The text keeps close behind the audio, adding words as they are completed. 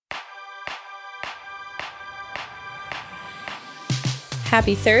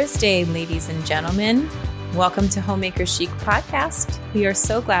Happy Thursday, ladies and gentlemen. Welcome to Homemaker Chic Podcast. We are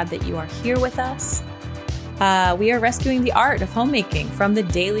so glad that you are here with us. We are rescuing the art of homemaking from the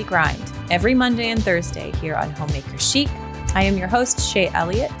daily grind every Monday and Thursday here on Homemaker Chic. I am your host, Shay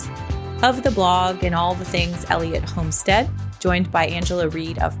Elliott, of the blog and all the things Elliott Homestead, joined by Angela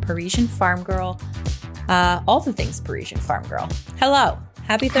Reed of Parisian Farm Girl, all the things Parisian Farm Girl. Hello.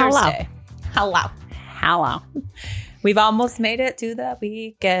 Happy Thursday. Hello. We've almost made it to the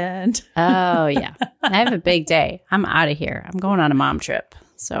weekend. Oh, yeah. I have a big day. I'm out of here. I'm going on a mom trip.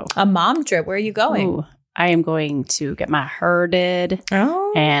 So a mom trip? Where are you going? Ooh, I am going to get my hair did.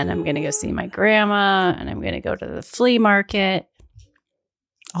 Oh. And I'm going to go see my grandma. And I'm going to go to the flea market.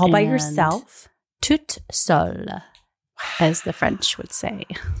 All by yourself? Toute seule, as the French would say.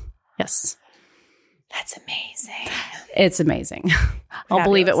 Yes. That's amazing. It's amazing. I'll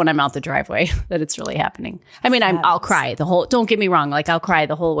believe it when I'm out the driveway that it's really happening. I mean, I'll cry don't get me wrong. Like I'll cry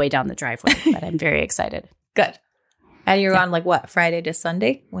the whole way down the driveway, but I'm very excited. Good. And you're on like what? Friday to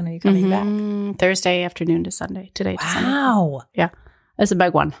Sunday? When are you coming back? Thursday afternoon to Sunday. Today to Sunday. Wow. Yeah. That's a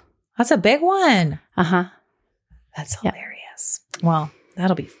big one. That's a big one. Uh-huh. That's hilarious. Yeah. Well,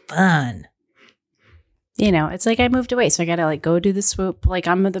 that'll be fun. You know, it's like I moved away, so I got to like go do the swoop. Like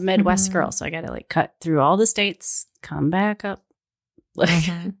I'm the Midwest girl, so I got to like cut through all the states, come back up.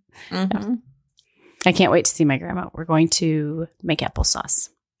 Yeah. I can't wait to see my grandma. We're going to make applesauce.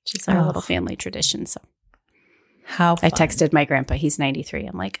 She's our little family tradition. So how fun. I texted my grandpa. He's 93.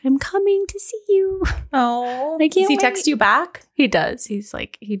 I'm like, I'm coming to see you. Oh, I can't does he wait. text you back? He does. He's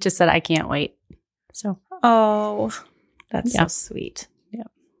like, he just said, I can't wait. So, that's so sweet. Yeah.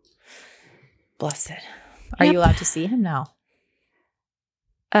 Blessed. Are you allowed to see him now?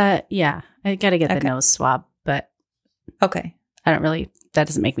 Yeah. I got to get the nose swab, but okay. I don't really, that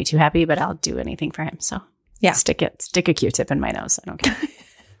doesn't make me too happy, but I'll do anything for him. So yeah, stick a Q-tip in my nose. I don't care.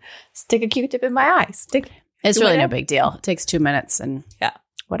 Stick a Q-tip in my eye. It's really no big deal. It takes 2 minutes and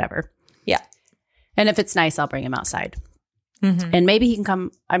whatever. Yeah. And if it's nice, I'll bring him outside. And maybe he can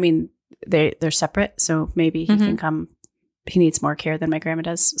come. I mean, they're separate. So maybe he can come. He needs more care than my grandma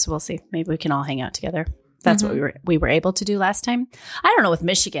does. So we'll see. Maybe we can all hang out together. That's what we were able to do last time. I don't know with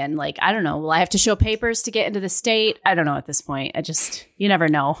Michigan. Like, I don't know. Will I have to show papers to get into the state? I don't know at this point. You never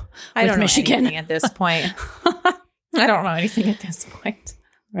know. I don't know Michigan. anything at this point. I don't know anything at this point.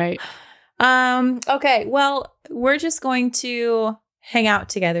 Right. Okay. Well, we're just going to hang out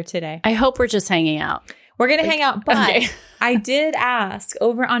together today. I hope we're just hanging out. We're going to hang out, but I did ask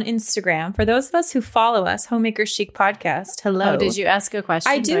over on Instagram, for those of us who follow us, Homemaker Chic Podcast. Hello. Oh, did you ask a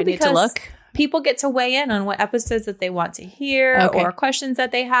question? I do I because need to look? People get to weigh in on what episodes that they want to hear or questions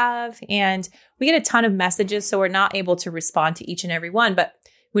that they have. And we get a ton of messages, so we're not able to respond to each and every one. But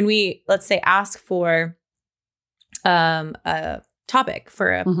when we, let's say, ask for a topic for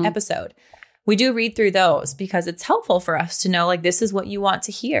an episode, we do read through those because it's helpful for us to know, like, this is what you want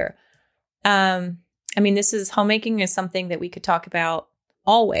to hear. I mean, homemaking is something that we could talk about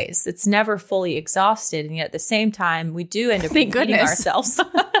always. It's never fully exhausted. And yet at the same time, we do end up repeating ourselves.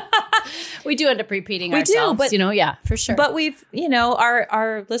 We do end up repeating ourselves, but, for sure. But we've,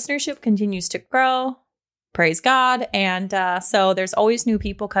 our listenership continues to grow. Praise God. And so there's always new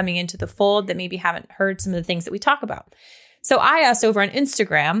people coming into the fold that maybe haven't heard some of the things that we talk about. So I asked over on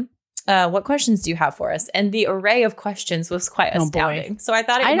Instagram, what questions do you have for us? And the array of questions was quite astounding. So I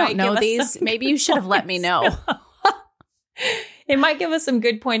thought I don't know these. Maybe you should have let me know. It might give us some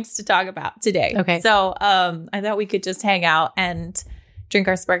good points to talk about today. Okay. So I thought we could just hang out and drink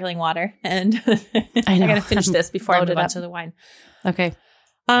our sparkling water. And I got to finish this before I move on to the wine. Okay.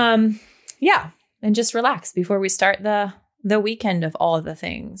 Yeah. And just relax before we start the weekend of all of the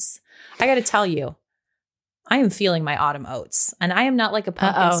things. I got to tell you, I am feeling my autumn oats. And I am not like a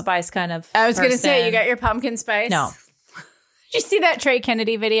pumpkin spice kind of I was going to say, you got your pumpkin spice? No. Did you see that Trey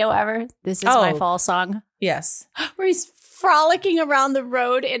Kennedy video ever? This is my fall song. Yes. Where he's frolicking around the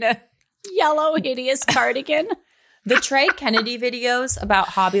road in a yellow, hideous cardigan. The Trey Kennedy videos about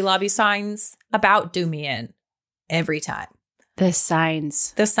Hobby Lobby signs do me in every time. The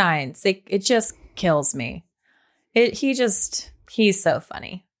signs. It just kills me. He's so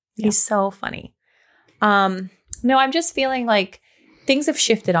funny. Yeah. He's so funny. No, I'm just feeling like things have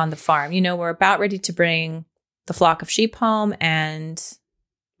shifted on the farm. We're about ready to bring the flock of sheep home and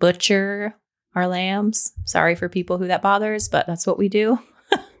butcher our lambs. Sorry for people who that bothers, but that's what we do.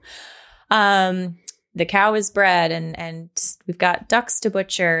 The cow is bred and we've got ducks to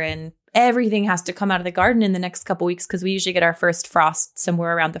butcher and everything has to come out of the garden in the next couple weeks because we usually get our first frost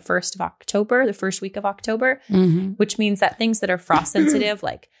somewhere around the 1st of October, the first week of October, which means that things that are frost sensitive,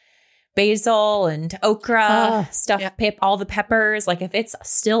 like basil and okra, all the peppers. Like if it's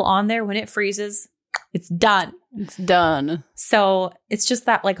still on there when it freezes, it's done. It's done. So it's just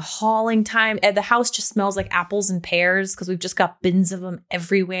that like hauling time. And the house just smells like apples and pears because we've just got bins of them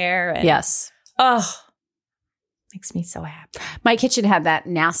everywhere. And, yes. Oh, makes me so happy. My kitchen had that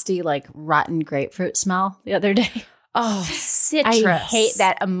nasty, like rotten grapefruit smell the other day. Oh, citrus. I hate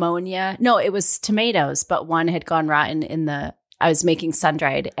that ammonia. No, it was tomatoes, but one had gone rotten I was making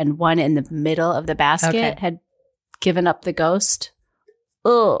sun-dried, and one in the middle of the basket had given up the ghost.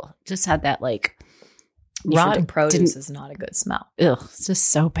 Ugh, just had that like... Rotten produce is not a good smell. Ugh, it's just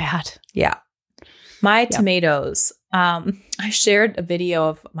so bad. Yeah. My tomatoes, I shared a video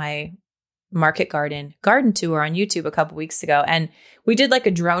of my market garden tour on YouTube a couple weeks ago. And we did like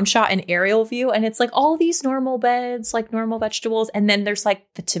a drone shot and aerial view. And it's like all these normal beds, like normal vegetables. And then there's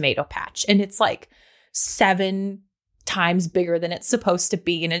like the tomato patch. And it's like 7 times bigger than it's supposed to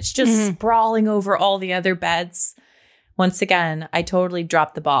be. And it's just sprawling over all the other beds. Once again, I totally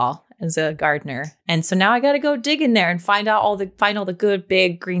dropped the ball as a gardener. And so now I got to go dig in there and find all the good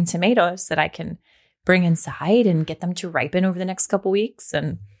big green tomatoes that I can bring inside and get them to ripen over the next couple weeks.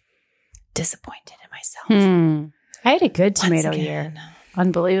 And disappointed in myself. I had a good tomato year,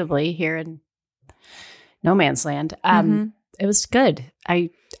 unbelievably, here in no man's land. It was good.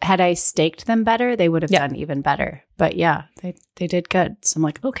 Had I staked them better, they would have done even better. But yeah, they did good. So I'm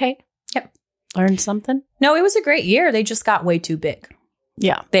like, okay. Yep. Learned something. No, it was a great year. They just got way too big.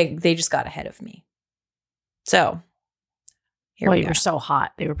 Yeah. They just got ahead of me. So you were so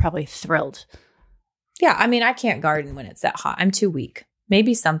hot. They were probably thrilled. Yeah. I mean, I can't garden when it's that hot. I'm too weak.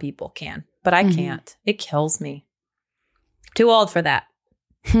 Maybe some people can, but I can't. It kills me. Too old for that.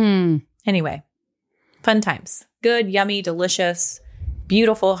 Anyway, fun times. Good, yummy, delicious,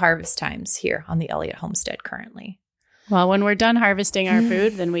 beautiful harvest times here on the Elliott Homestead currently. Well, when we're done harvesting our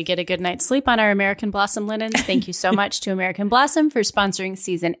food, then we get a good night's sleep on our American Blossom linens. Thank you so much to American Blossom for sponsoring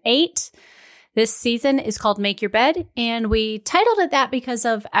season 8. This season is called Make Your Bed, and we titled it that because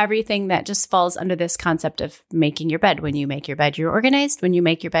of everything that just falls under this concept of making your bed. When you make your bed, you're organized. When you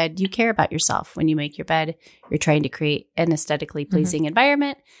make your bed, you care about yourself. When you make your bed, you're trying to create an aesthetically pleasing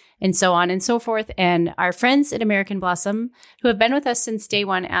environment, and so on and so forth. And our friends at American Blossom, who have been with us since day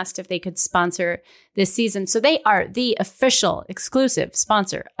one, asked if they could sponsor this season. So they are the official exclusive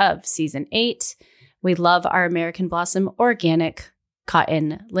sponsor of season 8. We love our American Blossom organic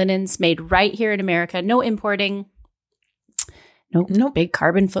cotton linens made right here in America. No importing. No big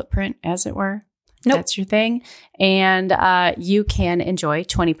carbon footprint, as it were. Nope. That's your thing. And you can enjoy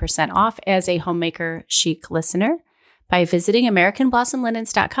 20% off as a Homemaker Chic listener by visiting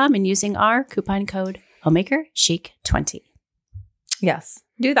AmericanBlossomLinens.com and using our coupon code HomemakerChic20. Yes,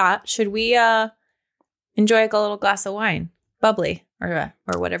 do that. Should we enjoy like a little glass of wine? Bubbly. Or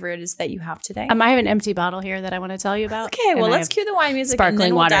whatever it is that you have today. I have an empty bottle here that I want to tell you about. Okay, well, let's cue the wine music and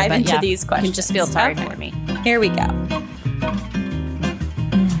then we'll dive into these questions. You can just feel sorry for me. Here we go.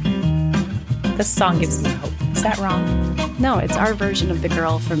 This song gives me hope. Is that wrong? No, it's our version of The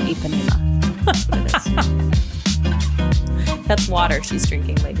Girl from Ipanema. That's what it is. That's water she's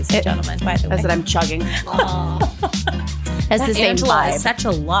drinking, ladies and gentlemen, by the way. That's what I'm chugging. That's the same Angela vibe. Is such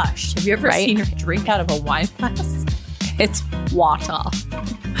a lush. Have you ever seen her drink out of a wine glass? It's water.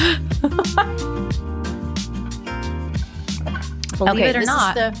 Believe it or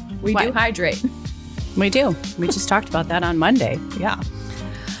not, we do hydrate. We do. We just talked about that on Monday. Yeah.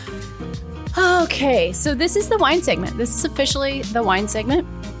 Okay, so this is the wine segment. This is officially the wine segment.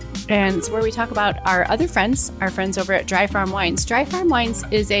 And it's where we talk about our other friends, our friends over at Dry Farm Wines. Dry Farm Wines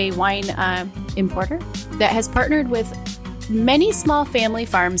is a wine importer that has partnered with many small family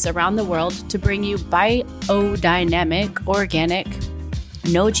farms around the world to bring you biodynamic, organic,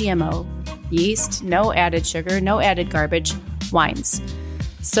 no GMO, yeast, no added sugar, no added garbage wines.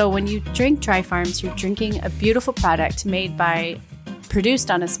 So when you drink Dry Farms, you're drinking a beautiful product produced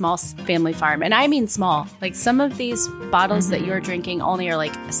on a small family farm. And I mean small. Like some of these bottles that you're drinking only are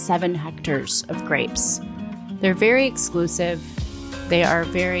like 7 hectares of grapes. They're very exclusive. They are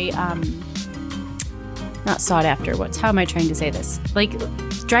very not sought after. How am I trying to say this? Like,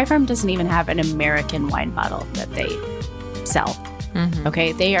 Dry Farm doesn't even have an American wine bottle that they sell.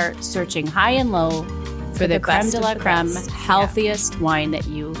 Okay, they are searching high and low for the creme de la creme, healthiest wine that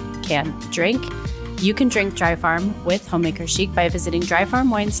you can drink. You can drink Dry Farm with Homemaker Chic by visiting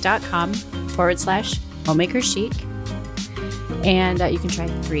dryfarmwines.com/Homemaker Chic. And you can try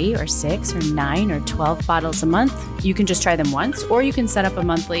 3 or 6 or 9 or 12 bottles a month. You can just try them once, or you can set up a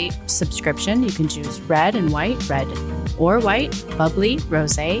monthly subscription. You can choose red and white, red or white, bubbly,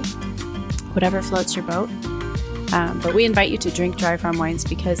 rosé, whatever floats your boat. But we invite you to drink Dry Farm wines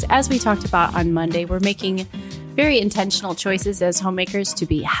because, as we talked about on Monday, we're making very intentional choices as homemakers to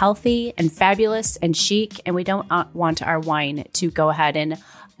be healthy and fabulous and chic. And we don't want our wine to go ahead and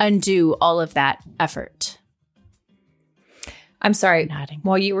undo all of that effort. I'm sorry. Nodding.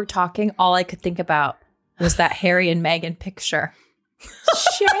 While you were talking, all I could think about was that Harry and Meghan picture.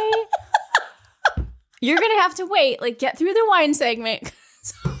 Shay, you're going to have to wait. Like, get through the wine segment. It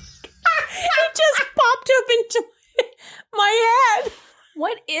just popped up into my head.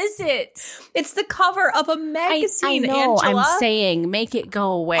 What is it? It's the cover of a magazine, I know. Angela. I'm saying, make it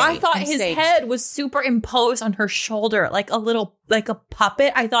go away. I thought his head was superimposed on her shoulder, like a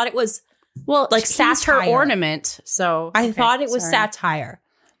puppet. I thought it was like satire. Her ornament. So I thought it was satire.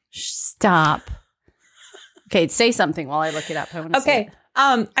 Stop. Okay, say something while I look it up. I want to see it.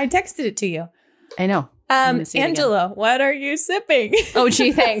 I texted it to you. I know. Angela, what are you sipping? Oh,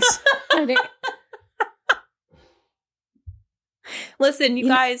 gee, thanks. Listen, you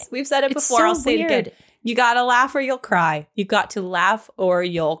guys, we've said it before. I'll say it again. You got to laugh or you'll cry. You got to laugh or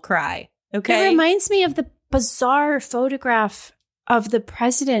you'll cry. Okay. It reminds me of the bizarre photograph of the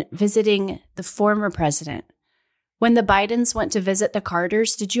president visiting the former president. When the Bidens went to visit the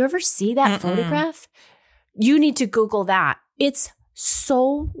Carters, did you ever see that photograph? You need to Google that. It's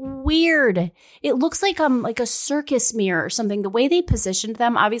so weird. It looks like a circus mirror or something. The way they positioned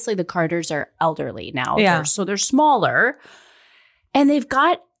them, obviously the Carters are elderly now. Yeah. So they're smaller. And they've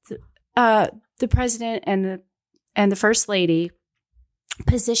got the president and the first lady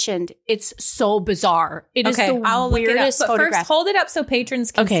positioned. It's so bizarre. It is the weirdest photograph. But first, hold it up so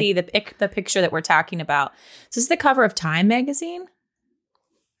patrons can see the picture that we're talking about. So this is the cover of Time magazine.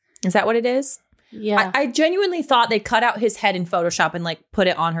 Is that what it is? Yeah. I genuinely thought they cut out his head in Photoshop and like put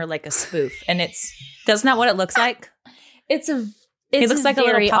it on her like a spoof. And that's not what it looks like. It looks like a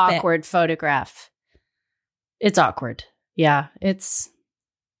very little puppet. awkward photograph. It's awkward. Yeah, it's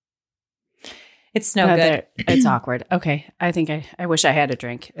no good. It's awkward. Okay, I think I wish I had a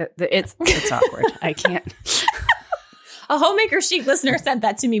drink. It's awkward. I can't. A Homemaker Chic listener sent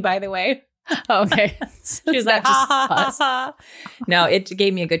that to me, by the way. Okay. She was like, ha, ha, ha, ha. No, it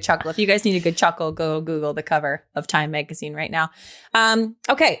gave me a good chuckle. If you guys need a good chuckle, go Google the cover of Time magazine right now.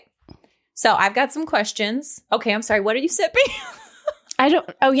 Okay. So I've got some questions. Okay, I'm sorry. What are you sipping? I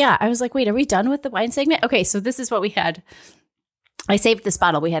was like, wait, are we done with the wine segment? Okay, so this is what we had. I saved this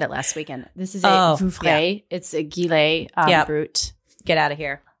bottle. We had it last weekend. This is a Vouvray. Yeah. It's a Gillet Brut. Get out of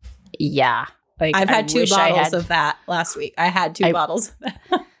here. Yeah. Like, I've had 2 bottles of that last week. I had 2 bottles of that.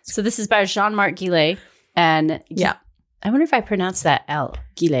 So this is by Jean-Marc Gillet. And I wonder if I pronounce that L.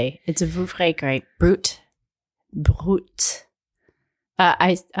 Gillet. It's a Vouvray grape. Brut.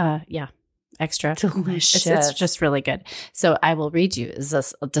 Extra. Delicious. It's just really good. So I will read you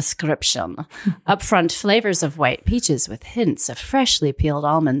this description. Upfront flavors of white peaches with hints of freshly peeled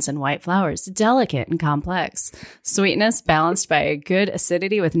almonds and white flowers. Delicate and complex. Sweetness balanced by a good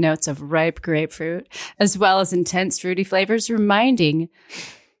acidity with notes of ripe grapefruit, as well as intense fruity flavors reminding,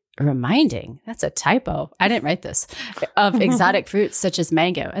 that's a typo. I didn't write this, of exotic fruits such as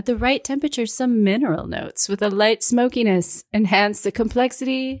mango. At the right temperature, some mineral notes with a light smokiness enhance the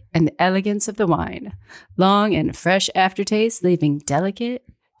complexity and the elegance of the wine. Long and fresh aftertaste, leaving delicate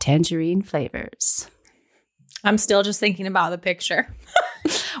tangerine flavors. I'm still just thinking about the picture.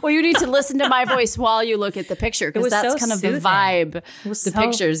 Well, you need to listen to my voice while you look at the picture, because that's kind of the vibe the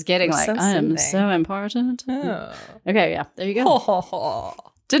picture is getting. Like, I am so important. Oh. Okay, yeah, there you go.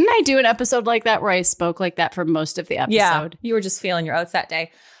 Didn't I do an episode like that where I spoke like that for most of the episode? Yeah, you were just feeling your oats that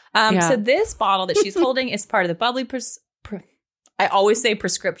day. So this bottle that she's holding is part of the bubbly. I always say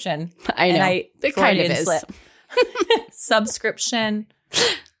prescription. I know. It kind of is. Subscription.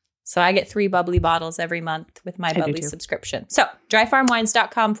 So I get 3 bubbly bottles every month with my bubbly subscription. So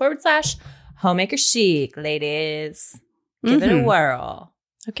dryfarmwines.com/homemaker chic, ladies. Give it a whirl.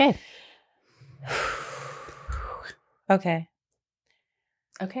 Okay. Okay.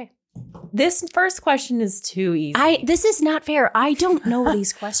 This first question is too easy. This is not fair. I don't know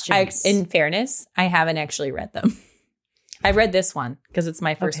these questions. In fairness, I haven't actually read them. I read this one because it's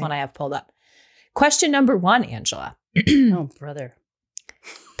my first one I have pulled up. Question number 1, Angela. Oh, brother.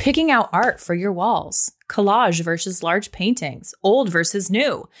 Picking out art for your walls. Collage versus large paintings. Old versus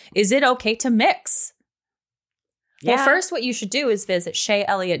new. Is it okay to mix? Yeah. Well, first, what you should do is visit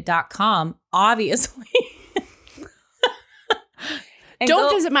ShayElliott.com, obviously.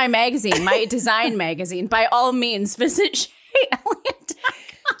 Don't visit my magazine, my design magazine. By all means, visit ShayElliott.com.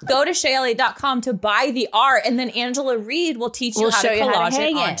 Go to ShayElliott.com to buy the art, and then Angela Reed will teach you how to collage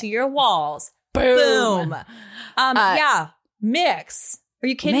it onto your walls. Boom. Mix. Are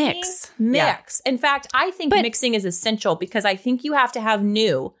you kidding me? Mix. In fact, I think mixing is essential because I think you have to have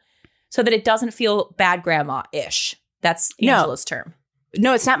new so that it doesn't feel bad grandma-ish. That's Angela's term.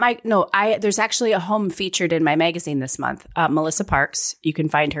 No, it's not there's actually a home featured in my magazine this month. Melissa Parks. You can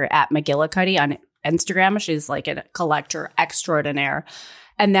find her at McGillicuddy on Instagram. She's like a collector extraordinaire.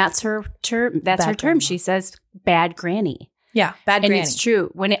 And that's her term. That's her term. She says bad granny. Yeah, bad granny. And it's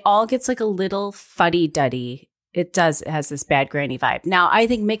true. When it all gets like a little fuddy-duddy, it has this bad granny vibe. Now, I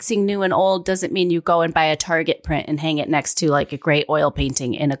think mixing new and old doesn't mean you go and buy a Target print and hang it next to like a great oil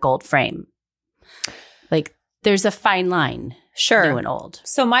painting in a gold frame. Like there's a fine line. Sure. New and old.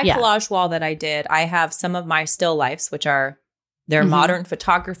 So my collage wall that I did, I have some of my still lifes, which are they're modern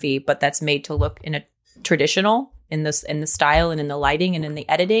photography, but that's made to look in a traditional in the style and in the lighting and in the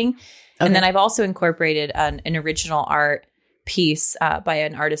editing. Okay. And then I've also incorporated an original art piece by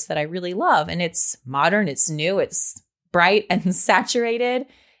an artist that I really love. And it's modern, it's new, it's bright and saturated.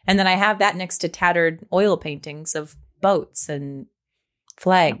 And then I have that next to tattered oil paintings of boats and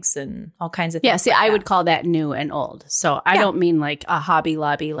flags and all kinds of things. Yeah, see, I would call that new and old. So I don't mean like a Hobby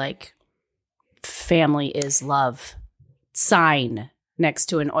Lobby, like family is love sign next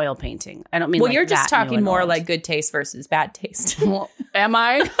to an oil painting. I don't mean you're just talking more like good taste versus bad taste. Well, am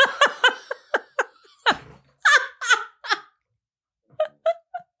I?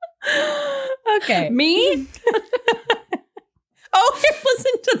 Okay. Me?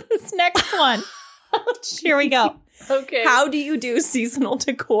 Listen to this next one. Here we go. Okay. How do you do seasonal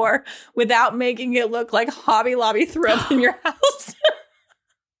decor without making it look like Hobby Lobby threw up in your house?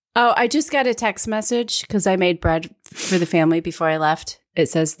 Oh, I just got a text message because I made bread for the family before I left. It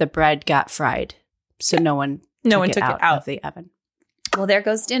says the bread got fried. So no one took it out of the oven. Well, there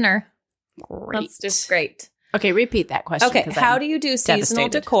goes dinner. Great. That's just great. Okay, repeat that question. Okay, how do you do seasonal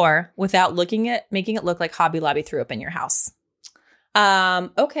decor without making it look like Hobby Lobby threw up in your house?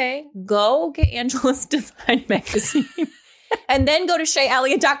 Okay, go get Angela's Design Magazine and then go to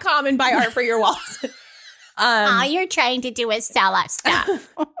ShayElliott.com and buy art for your walls. All you're trying to do is sell us stuff.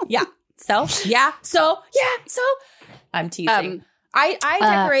 So I'm teasing. I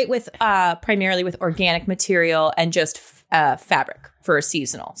decorate with primarily with organic material and just fabric for a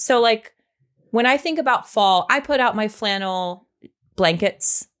seasonal. So like when I think about fall, I put out my flannel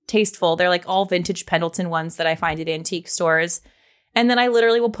blankets, tasteful. They're like all vintage Pendleton ones that I find at antique stores. And then I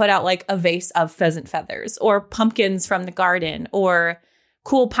literally will put out like a vase of pheasant feathers or pumpkins from the garden or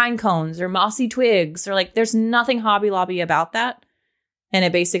cool pine cones or mossy twigs or like there's nothing Hobby Lobby about that. And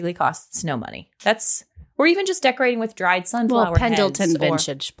it basically costs no money. Or even just decorating with dried sunflower Pendleton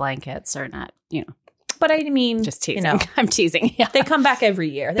vintage blankets are not, But I mean, just teasing. I'm teasing. Yeah. They come back every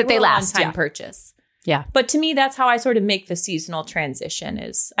year. But they last. One-time purchase. Yeah. But to me, that's how I sort of make the seasonal transition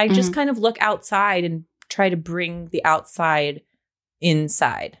is I just kind of look outside and try to bring the outside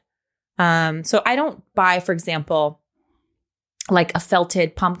inside. So I don't buy, for example, like a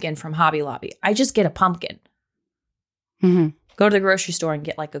felted pumpkin from Hobby Lobby. I just get a pumpkin. Mm-hmm. Go to the grocery store and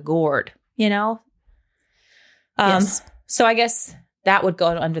get like a gourd, Yes. So I guess that would go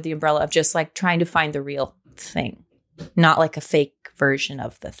under the umbrella of just like trying to find the real thing, not like a fake version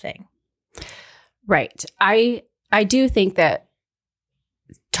of the thing. Right. I do think that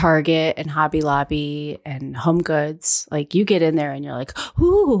Target and Hobby Lobby and Home Goods, like you get in there and you're like,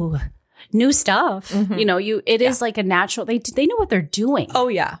 ooh, new stuff. Mm-hmm. It is like a natural, they know what they're doing. Oh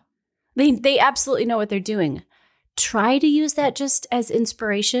yeah. They absolutely know what they're doing. Try to use that just as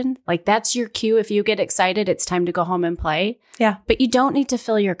inspiration. Like that's your cue. If you get excited, it's time to go home and play. Yeah. But you don't need to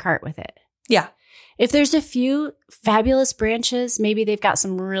fill your cart with it. Yeah. If there's a few fabulous branches, maybe they've got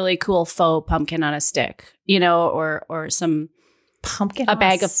some really cool faux pumpkin on a stick, or some pumpkin on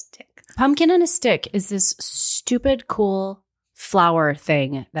a stick. Pumpkin on a stick is this stupid cool flower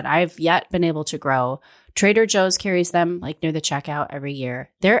thing that I've yet been able to grow. Trader Joe's carries them like near the checkout every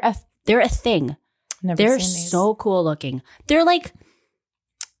year. They're a thing. They're so cool looking. They're like,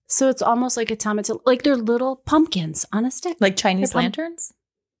 so it's almost like a tomato, like they're little pumpkins on a stick. Like Chinese lanterns?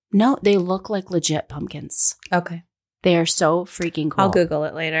 No, they look like legit pumpkins. Okay. They are so freaking cool. I'll Google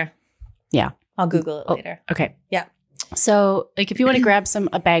it later. Yeah. I'll Google it later. Okay. Yeah. So like if you want to grab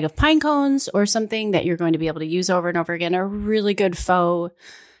a bag of pine cones or something that you're going to be able to use over and over again, a really good faux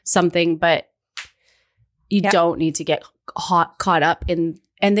something, but you don't need to get caught up in.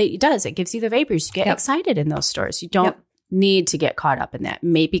 And it does. It gives you the vapors. You get excited in those stores. You don't need to get caught up in that.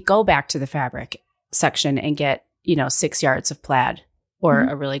 Maybe go back to the fabric section and get, 6 yards of plaid or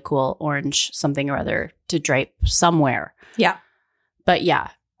a really cool orange something or other to drape somewhere. Yeah. But yeah.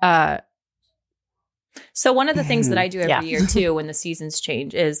 So one of the things that I do every year too when the seasons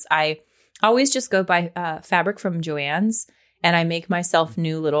change is I always just go buy fabric from Joann's and I make myself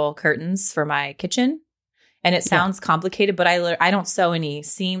new little curtains for my kitchen. And it sounds complicated, but I don't sew any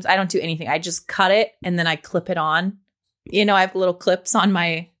seams. I don't do anything. I just cut it and then I clip it on. You know, I have little clips on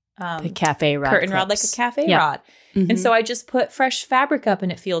my the cafe rod curtain clips. rod, like a cafe rod. And so I just put fresh fabric up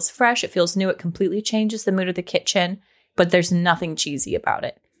and it feels fresh. It feels new. It completely changes the mood of the kitchen, but there's nothing cheesy about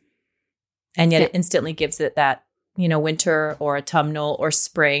it. And yet it instantly gives it that, you know, winter or autumnal or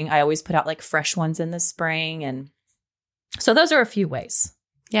spring. I always put out like fresh ones in the spring. And so those are a few ways.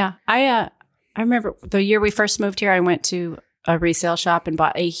 Yeah. I remember the year we first moved here, I went to a resale shop and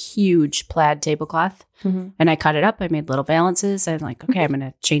bought a huge plaid tablecloth. And I cut it up. I made little valances. I'm like, okay, I'm going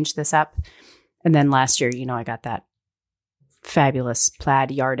to change this up. And then last year, you know, I got that fabulous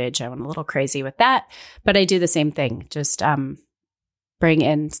plaid yardage. I went a little crazy with that. But I do the same thing. Just bring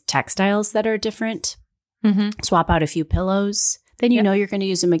in textiles that are different. Swap out a few pillows. Then you know you're going to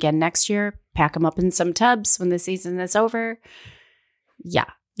use them again next year. Pack them up in some tubs when the season is over. Yeah.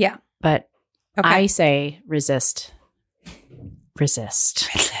 Yeah. But I say resist.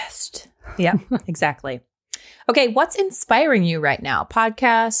 Yeah, exactly. Okay, what's inspiring you right now?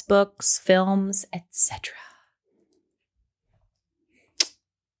 Podcasts, books, films, etc.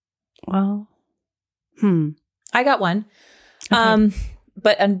 Well, I got one. Okay.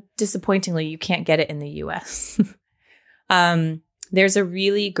 But disappointingly, you can't get it in the US. There's a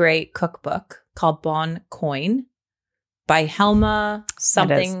really great cookbook called Bon Coin by Helma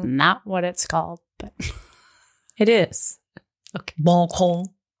something. That is not what it's called, but it is. Okay. Bon Coin.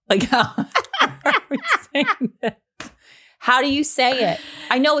 Like, how are we saying this? How do you say it?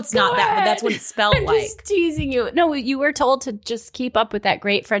 I know it's not that, but that's what it's spelled I'm like. just teasing you. No, you were told to just keep up with that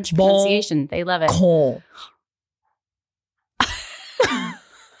great French pronunciation. They love it. Coin.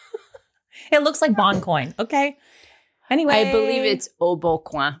 It looks like Bon Coin. Okay. Anyway, I believe it's au bon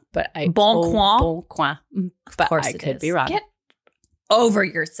coin, but Bon Coin? Bon coin. But of course I it could is. be wrong. Get over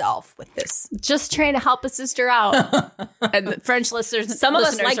yourself with this. Just trying to help a sister out. And the French listeners, Some of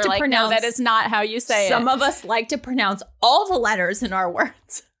us listeners like are to no, pronounce. that is not how you say Some it. of us like to pronounce all the letters in our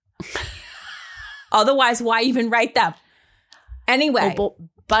words. Otherwise, why even write them? Anyway,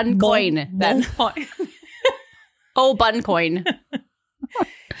 Bun coin. Then bun coin.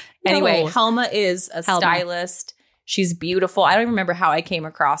 Anyway, No. Helma is a stylist. She's beautiful. I don't remember how I came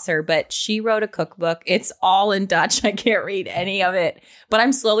across her, but she wrote a cookbook. It's all in Dutch. I can't read any of it, but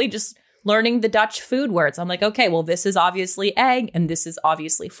I'm slowly just learning the Dutch food words. I'm like, okay, well, this is obviously egg and this is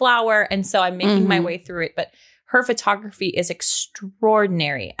obviously flour. And so I'm making my way through it. But her photography is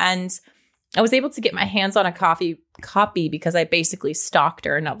extraordinary. And I was able to get my hands on a copy because I basically stalked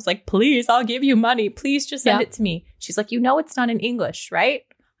her. And I was like, please, I'll give you money. Please just send it to me. She's like, you know, it's not in English, right?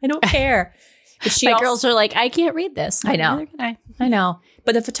 I don't care. But My girls are like, I can't read this. I know. Neither can I know.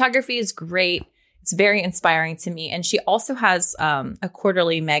 But the photography is great. It's very inspiring to me. And she also has a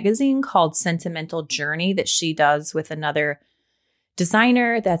quarterly magazine called Sentimental Journey that she does with another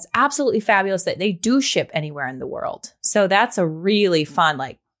designer that's absolutely fabulous, that they do ship anywhere in the world. So that's a really fun,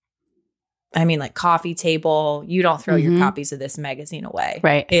 like coffee table. You don't throw your copies of this magazine away.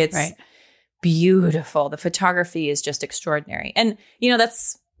 Right. It's beautiful. The photography is just extraordinary. And, you know,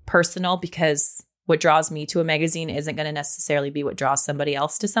 that's personal because what draws me to a magazine isn't going to necessarily be what draws somebody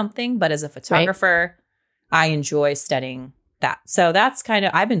else to something. But as a photographer, I enjoy studying that. So that's kind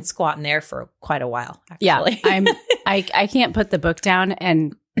of, I've been squatting there for quite a while, actually. Yeah, I can't put the book down.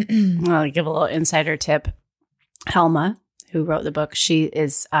 And I'll give a little insider tip. Helma, who wrote the book, she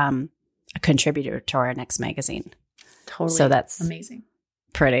is a contributor to our next magazine. Totally. So that's amazing.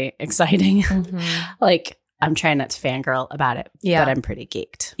 Pretty exciting. Like, I'm trying not to fangirl about it, but I'm pretty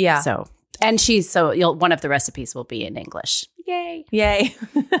geeked. Yeah. So, and one of the recipes will be in English. Yay.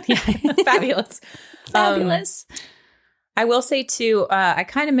 Fabulous. Fabulous. I will say too, I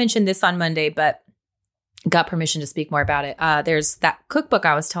kind of mentioned this on Monday, but got permission to speak more about it. There's that cookbook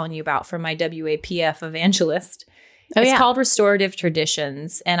I was telling you about from my WAPF evangelist. It's called Restorative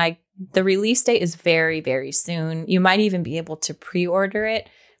Traditions. And the release date is very, very soon. You might even be able to pre-order it,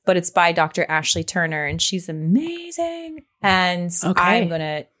 but it's by Dr. Ashley Turner and she's amazing. And I'm going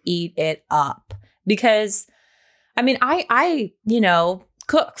to eat it up because I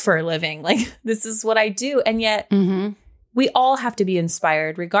cook for a living. Like, this is what I do. And yet we all have to be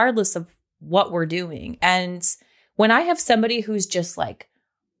inspired regardless of what we're doing. And when I have somebody who's just like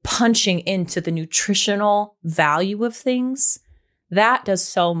punching into the nutritional value of things, that does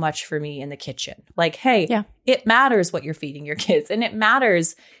so much for me in the kitchen. Like, hey, it matters what you're feeding your kids and it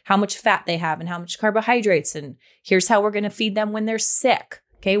matters how much fat they have and how much carbohydrates. And here's how we're going to feed them when they're sick.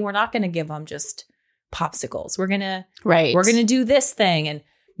 Okay. We're not going to give them just popsicles. We're going to do this thing. And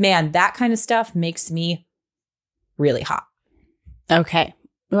man, that kind of stuff makes me really hot. Okay.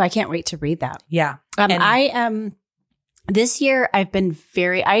 Oh, I can't wait to read that. Yeah. I am this year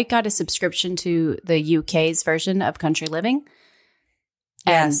I got a subscription to the UK's version of Country Living.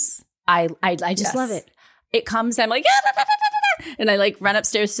 Yes. And I just love it. It comes, I'm like, and I like run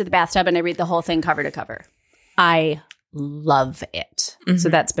upstairs to the bathtub and I read the whole thing cover to cover. I love it. Mm-hmm. So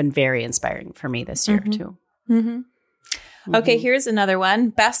that's been very inspiring for me this year too. Mm-hmm. Okay, here's another one.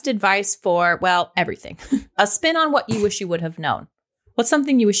 Best advice for, well, everything. A spin on what you wish you would have known. What's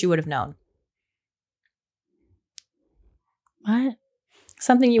something you wish you would have known? What?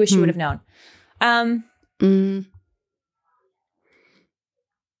 Something you wish you would have known.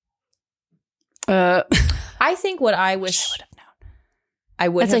 I think what I wish I would have known. I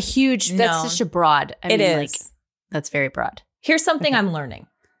would. That's have a huge. known. That's such a broad. I mean, is. Like, that's very broad. Here's something I'm learning.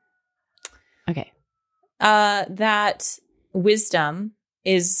 Okay. That wisdom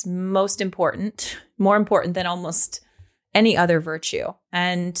is most important, more important than almost any other virtue.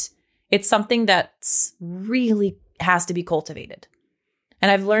 And it's something that's really has to be cultivated.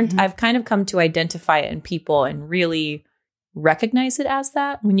 And I've learned, I've kind of come to identify it in people and really recognize it as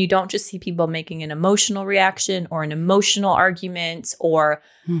that when you don't just see people making an emotional reaction or an emotional argument or,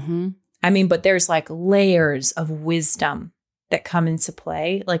 but there's like layers of wisdom that come into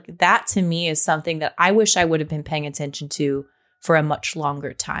play. Like that to me is something that I wish I would have been paying attention to for a much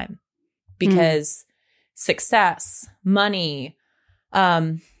longer time because success, money,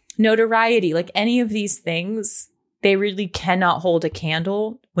 notoriety, like any of these things, they really cannot hold a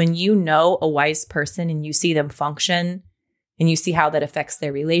candle when you know a wise person and you see them function and you see how that affects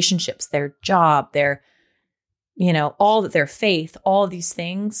their relationships, their job, their, all that their faith, all these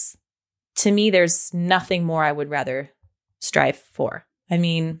things. To me, there's nothing more I would rather strive for. I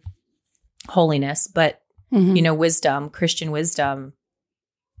mean, holiness, but wisdom, Christian wisdom,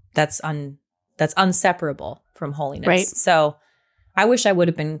 that's inseparable from holiness. Right. So I wish I would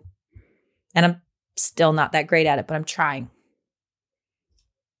have been, and I'm still not that great at it, but I'm trying.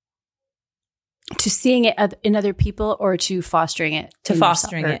 To seeing it in other people or to fostering it? To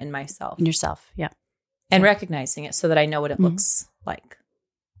fostering it in myself. In yourself, yeah. And recognizing it so that I know what it looks like.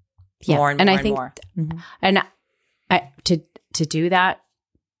 Yeah. More and more and more. And to do that,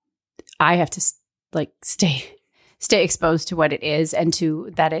 I have to like stay exposed to what it is and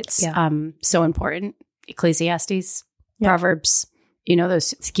to that it's so important. Ecclesiastes, Proverbs,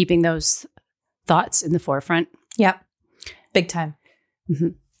 those keeping those thoughts in the forefront. Yeah. Big time.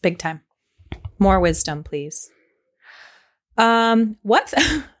 Big time. More wisdom, please.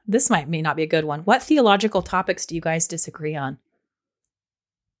 This may not be a good one. What theological topics do you guys disagree on?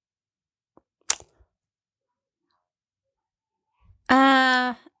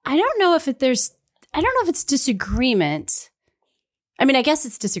 I don't know if it's disagreement. I mean, I guess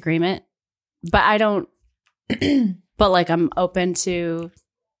it's disagreement, but I don't, but like I'm open to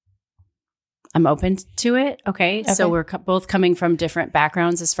it. Okay. So we're both coming from different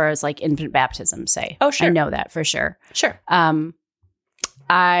backgrounds as far as like infant baptism, say. Oh, sure. I know that for sure. Sure. I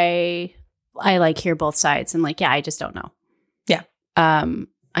like hear both sides and like, I just don't know. Yeah.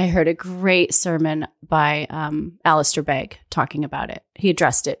 I heard a great sermon by Alistair Begg talking about it. He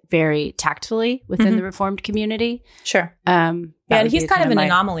addressed it very tactfully within the Reformed community. Sure. And he's kind of an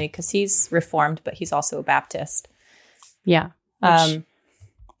anomaly because he's Reformed, but he's also a Baptist. Yeah.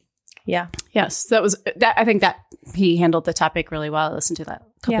 Yeah. Yes. That was that. I think that he handled the topic really well. I listened to that a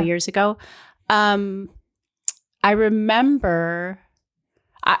couple years ago. I remember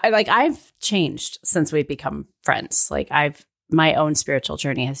I've changed since we've become friends. Like my own spiritual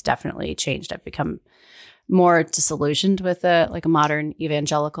journey has definitely changed. I've become more disillusioned with a modern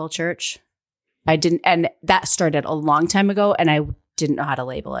evangelical church. And that started a long time ago, and I didn't know how to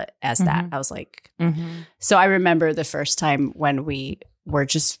label it as that. I was like, so I remember the first time when we were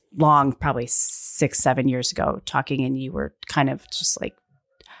just long, probably 6-7 years ago, talking, and you were kind of just like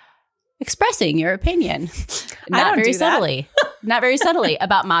expressing your opinion, not very subtly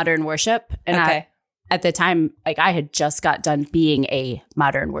about modern worship. And at the time, like I had just got done being a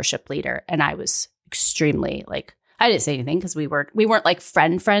modern worship leader, and I was extremely I didn't say anything because we weren't like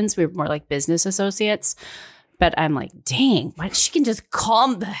friends. We were more like business associates. But I'm like, dang, why she can just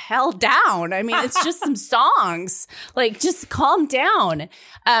calm the hell down? I mean, it's just some songs. Like, just calm down.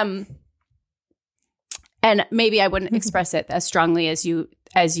 And maybe I wouldn't express it as strongly as you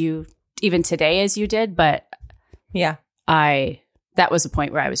even today as you did. But yeah, that was a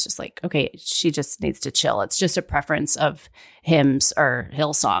point where I was just like, okay, she just needs to chill. It's just a preference of hymns or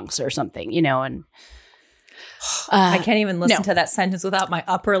hill songs or something, and I can't even listen to that sentence without my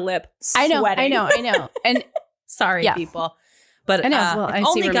upper lip sweating. I know. And sorry, people. But I know. Well, if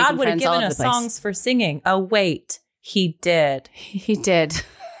only God would have given us songs for singing. Oh, wait. He did. He did.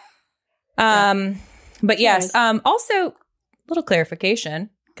 But yes, also little clarification,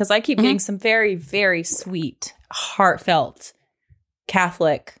 because I keep getting some very, very sweet, heartfelt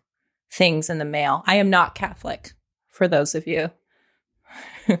Catholic things in the mail. I am not Catholic, for those of you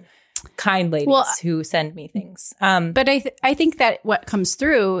kind ladies who send me things. But I think that what comes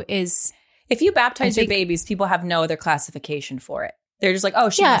through is, if you baptize your babies, people have no other classification for it. They're just like, oh,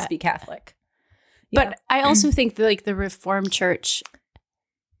 she must be Catholic. But I also think that, like, the Reformed Church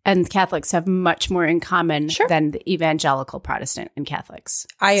and Catholics have much more in common than the evangelical Protestant and Catholics.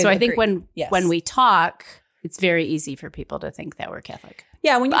 I think when we talk, it's very easy for people to think that we're Catholic.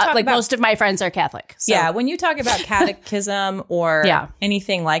 Yeah, when you talk like about, most of my friends are Catholic. So. Yeah, when you talk about catechism or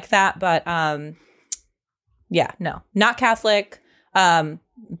anything like that, but no, not Catholic.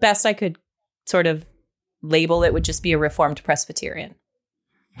 Best I could sort of label it would just be a Reformed Presbyterian.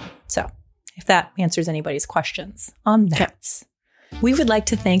 So, if that answers anybody's questions on that. Okay. We would like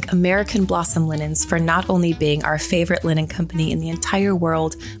to thank American Blossom Linens for not only being our favorite linen company in the entire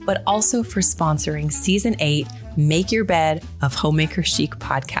world, but also for sponsoring Season 8, Make Your Bed of Homemaker Chic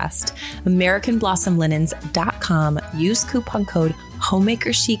podcast. AmericanBlossomLinens.com. Use coupon code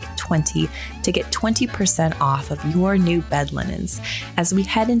HomemakerChic20 to get 20% off of your new bed linens. As we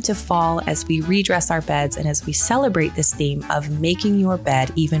head into fall, as we redress our beds, and as we celebrate this theme of making your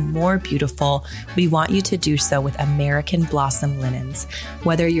bed even more beautiful, we want you to do so with American Blossom Linens.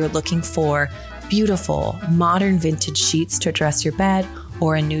 Whether you're looking for beautiful, modern vintage sheets to dress your bed,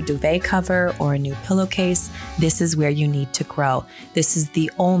 or a new duvet cover, or a new pillowcase, this is where you need to grow. This is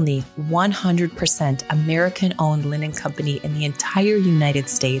the only 100% American-owned linen company in the entire United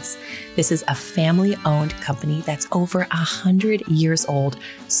States. This is a family-owned company that's over 100 years old,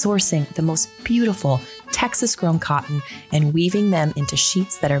 sourcing the most beautiful Texas-grown cotton and weaving them into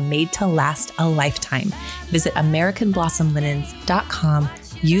sheets that are made to last a lifetime. Visit AmericanBlossomLinens.com.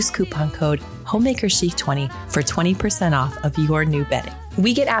 Use coupon code HomemakerChic20 for 20% off of your new bedding.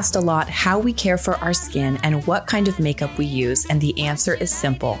 We get asked a lot how we care for our skin and what kind of makeup we use, and the answer is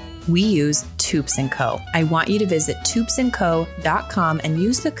simple. We use Tubes & Co. I want you to visit tubesandco.com and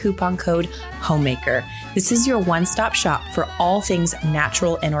use the coupon code HOMEMAKER. This is your one-stop shop for all things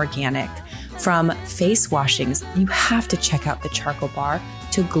natural and organic. From face washings, you have to check out the charcoal bar,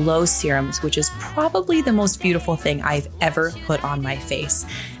 to glow serums, which is probably the most beautiful thing I've ever put on my face.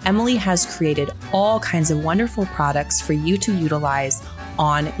 Emily has created all kinds of wonderful products for you to utilize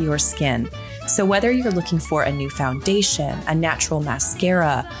on your skin. So whether you're looking for a new foundation, a natural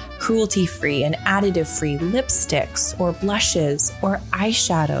mascara, cruelty-free and additive-free lipsticks or blushes or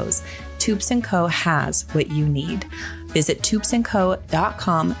eyeshadows, Tubes & Co. has what you need. Visit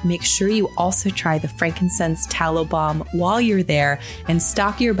tubesandco.com. Make sure you also try the frankincense tallow balm while you're there, and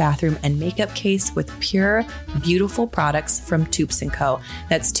stock your bathroom and makeup case with pure, beautiful products from Tubes & Co.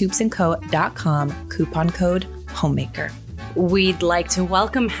 That's tubesandco.com, coupon code HOMEMAKER. We'd like to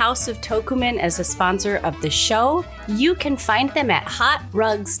welcome House of Tokumen as a sponsor of the show. You can find them at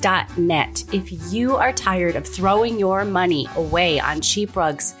hotrugs.net. If you are tired of throwing your money away on cheap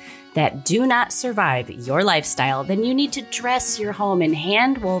rugs that do not survive your lifestyle, then you need to dress your home in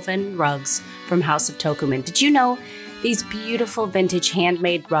hand-woven rugs from House of Tokumen. Did you know these beautiful vintage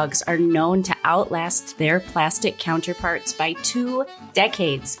handmade rugs are known to outlast their plastic counterparts by 2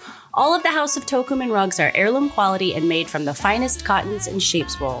 decades? All of the House of Tokumen rugs are heirloom quality and made from the finest cottons and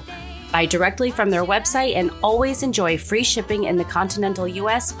sheep's wool. Buy directly from their website and always enjoy free shipping in the continental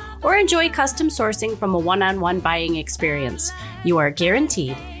US, or enjoy custom sourcing from a one-on-one buying experience. You are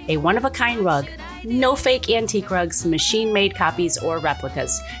guaranteed a one-of-a-kind rug. No fake antique rugs, machine-made copies, or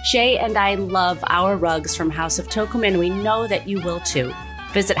replicas. Shay and I love our rugs from House of Tokumen. We know that you will too.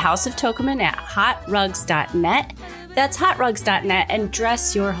 Visit House of Tokumen at hotrugs.net. That's hotrugs.net, and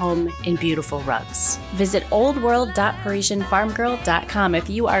dress your home in beautiful rugs. Visit oldworld.parisianfarmgirl.com if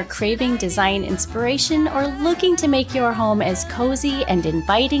you are craving design inspiration or looking to make your home as cozy and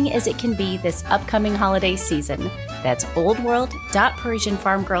inviting as it can be this upcoming holiday season. That's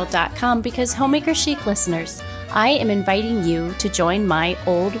oldworld.parisianfarmgirl.com, because Homemaker Chic listeners, I am inviting you to join my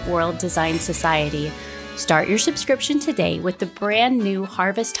Old World Design Society. Start your subscription today with the brand new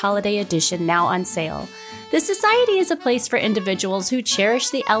Harvest Holiday Edition now on sale. The Society is a place for individuals who cherish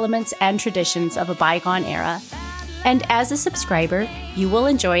the elements and traditions of a bygone era. And as a subscriber, you will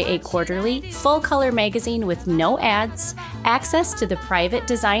enjoy a quarterly, full-color magazine with no ads, access to the private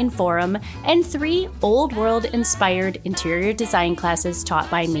design forum, and 3 Old World-inspired interior design classes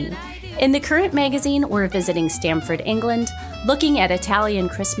taught by me. In the current magazine, we're visiting Stamford, England, looking at Italian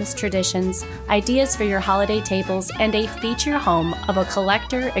Christmas traditions, ideas for your holiday tables, and a feature home of a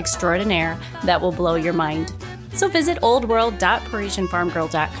collector extraordinaire that will blow your mind. So visit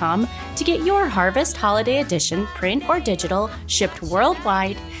oldworld.parisiennefarmgirl.com to get your Harvest Holiday Edition, print or digital, shipped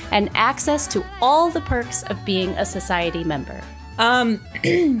worldwide, and access to all the perks of being a society member.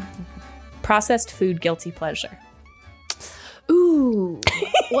 Processed food guilty pleasure. Ooh.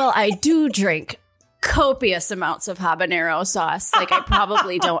 Well, I do drink copious amounts of habanero sauce. Like, I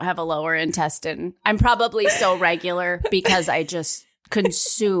probably don't have a lower intestine. I'm probably so regular because I just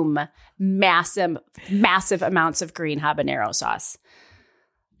consume massive amounts of green habanero sauce.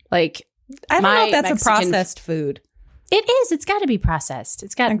 Like, I don't know if that's Mexican, a processed food. It is. It's got to be processed.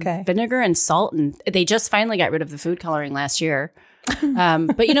 It's got vinegar and salt, and they just finally got rid of the food coloring last year.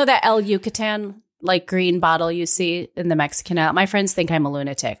 But you know that El Yucatan, like, green bottle you see in the Mexican aisle? My friends think I'm a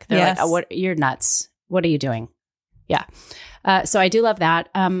lunatic. They're like, "Oh, you're nuts. What are you doing?" Yeah. So I do love that.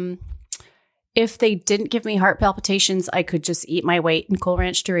 If they didn't give me heart palpitations, I could just eat my weight in Cool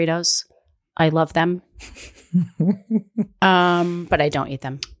Ranch Doritos. I love them. But I don't eat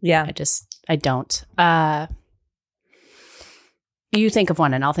them. Yeah. I don't. You think of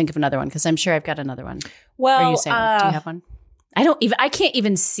one and I'll think of another one because I'm sure I've got another one. Well, or you say one. Do you have one? I can't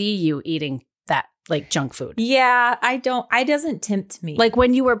even see you eating that, like, junk food. Yeah, it doesn't tempt me. Like,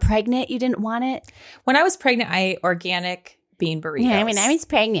 when you were pregnant, you didn't want it? When I was pregnant, I ate organic bean burritos. Yeah, when I was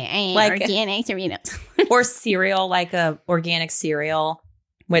pregnant, I ate Like- organic Doritos. Or cereal, like a organic cereal,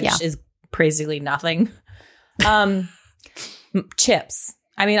 which is basically nothing. Chips.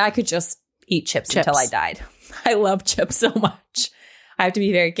 I mean, I could just eat chips until I died. I love chips so much. I have to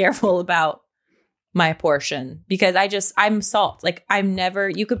be very careful about my portion because I'm salt. Like,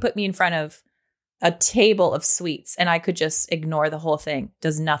 you could put me in front of a table of sweets and I could just ignore the whole thing.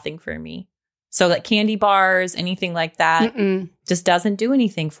 Does nothing for me. So, like, candy bars, anything like that, just doesn't do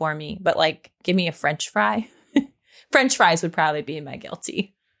anything for me. But, like, give me a French fry. French fries would probably be my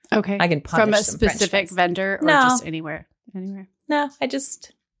guilty. Okay. I can punish from a some French specific fries. vendor or No. just anywhere? No,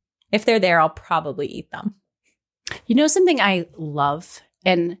 if they're there, I'll probably eat them. You know something I love?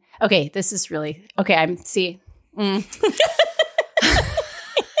 And, okay, this is really, okay,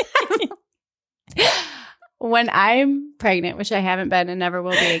 when I'm pregnant, which I haven't been and never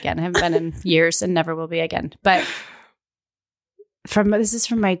will be again. I haven't been in years and never will be again. But this is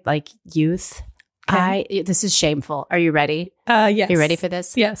from my, like, youth. Okay. This is shameful. Are you ready? Yes. Are you ready for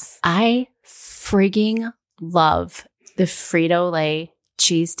this? Yes. I frigging love the Frito-Lay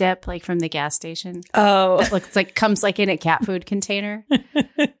cheese dip, like, from the gas station. Oh. That looks like, comes like in a cat food container.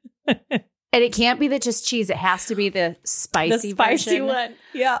 And it can't be just cheese. It has to be the spicy version one.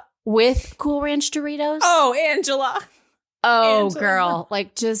 Yeah. with Cool Ranch Doritos. Oh, Angela. Oh, Angela. girl.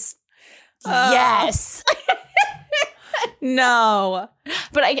 Like, just, Oh. yes. No.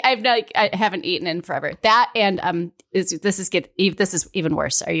 But I haven't eaten in forever. That and this is even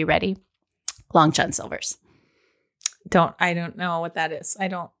worse. Are you ready? Long John Silver's. I don't know what that is. I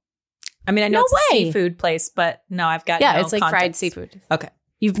know No it's a way. seafood place, but no, I've got Yeah, no it's like fried context. seafood. Okay.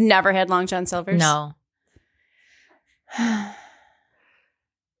 You've never had Long John Silver's? No.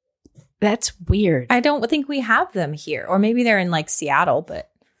 That's weird. I don't think we have them here. Or maybe they're in, like, Seattle,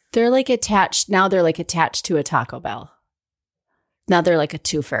 but They're like attached to a Taco Bell. Now they're like a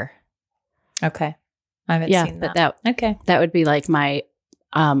twofer. okay. I haven't seen that. But Okay. that would be like my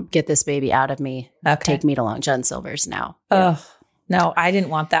get this baby out of me. Okay. Take me to Long John Silver's now. Oh, no, I didn't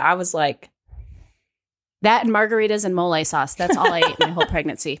want that. I was like, That and margaritas and mole sauce. That's all I ate my whole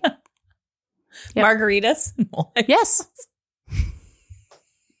pregnancy. Yep. margaritas? Yes.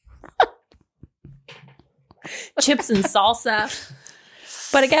 Chips and salsa.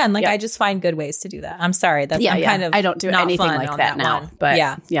 But again, like, Yep. I just find good ways to do that. I'm sorry. I'm Yeah. kind of I don't do not anything fun like on that now. one. But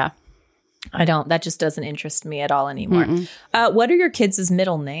yeah, I don't. That just doesn't interest me at all anymore. Mm-mm. What are your kids'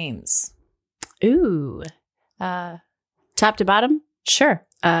 middle names? Ooh. Top to bottom. Sure.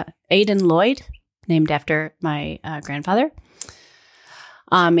 Aiden Lloyd, named after my grandfather.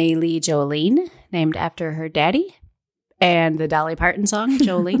 Amelie Jolene, named after her daddy. And the Dolly Parton song,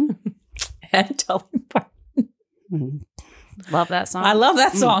 Jolene. And Dolly Parton. Love that song. I love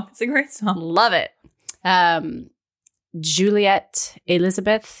that song. It's a great song. Love it. Juliette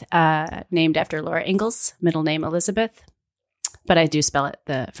Elizabeth, named after Laura Ingalls, middle name Elizabeth. But I do spell it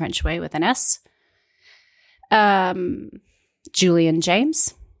the French way with an S. Julian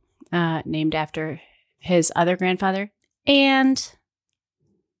James, named after his other grandfather. And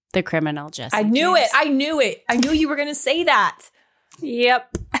the criminal Jesse I knew James. it. I knew it. I knew you were going to say that.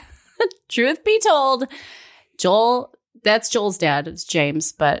 Yep. Truth be told, that's Joel's dad. It's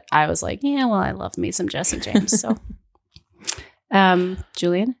James. But I was like, yeah, well, I love me some Jesse James. So,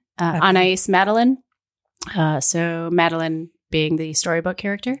 Julian, Anais Madeline. So Madeline being the storybook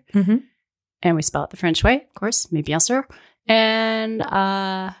character. Mm-hmm. and we spell it the French way, of course, mais bien sûr. And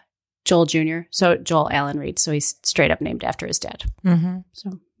Joel Jr., so Joel Allen Reed. So he's straight up named after his dad. Mm-hmm.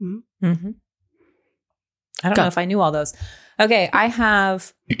 So, I don't know if I knew all those. Okay, I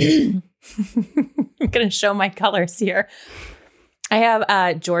have, I'm going to show my colors here. I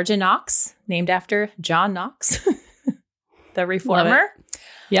have Georgia Knox, named after John Knox, the reformer.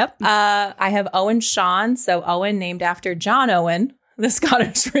 Yep. I have Owen Sean. So Owen named after John Owen, the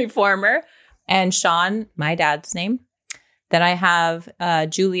Scottish reformer, and Sean, my dad's name. Then I have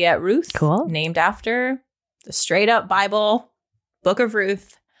Juliet Ruth, named after the straight up Bible, Book of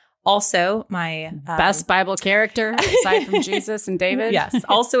Ruth. Also, my best Bible character aside from Jesus and David. Yes,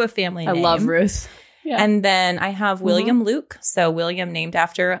 also a family name. I love Ruth. Yeah. And then I have William Luke. So William named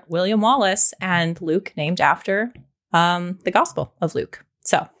after William Wallace, and Luke named after the Gospel of Luke.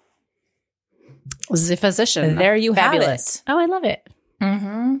 So the physician. There you Fabulous. have it. Oh, I love it.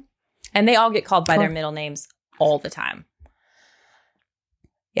 Mm-hmm. And they all get called by their middle names all the time.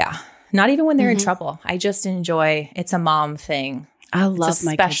 Yeah. Not even when they're in trouble. I just enjoy, it's a mom thing. I love it's a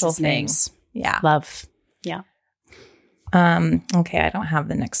my special kids' thing. names. Yeah. Love. Yeah. Okay, I don't have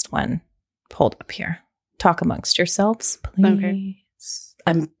the next one pulled up here. Talk amongst yourselves, please. Okay.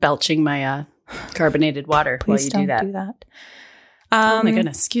 I'm belching my carbonated water while you do that. Do that. Oh my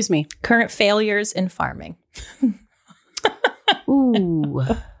goodness, excuse me. Current failures in farming. Ooh.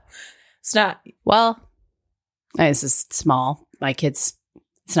 It's not. Well, this is small. My kids,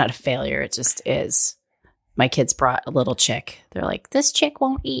 it's not a failure. It just is. My kids brought a little chick. They're like, this chick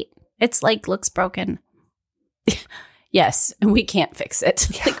won't eat. It's like, looks broken. Yes. And we can't fix it.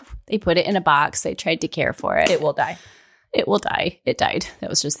 Yeah. Like, they put it in a box. They tried to care for it. It will die. It will die. It died. That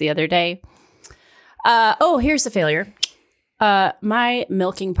was just the other day. Here's the failure. My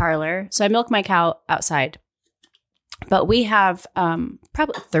milking parlor. So I milk my cow outside, but we have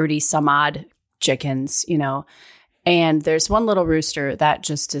probably 30 some odd chickens, and there's one little rooster that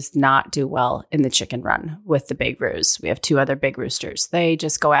just does not do well in the chicken run with the big roos. We have 2 other big roosters. They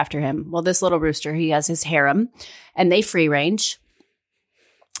just go after him. Well, this little rooster, he has his harem, and they free range.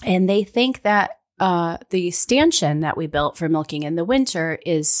 And they think that the stanchion that we built for milking in the winter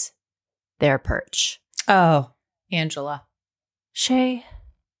is their perch. Oh, Angela. Shay.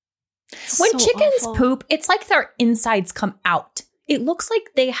 When chickens poop, it's like their insides come out. It looks like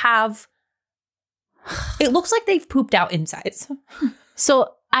they've pooped out insides.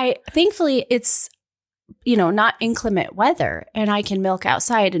 So thankfully it's, not inclement weather, and I can milk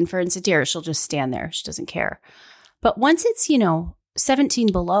outside, and Fern's a deer. She'll just stand there. She doesn't care. But once it's,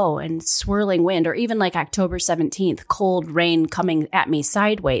 17 below and swirling wind, or even like October 17th, cold rain coming at me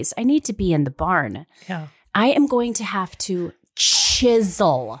sideways, I need to be in the barn. Yeah. I am going to have to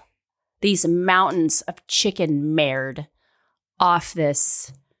chisel these mountains of chicken merd off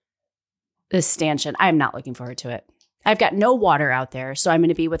this stanchion. I'm not looking forward to it. I've got no water out there, so I'm going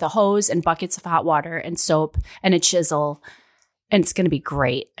to be with a hose and buckets of hot water and soap and a chisel, and it's going to be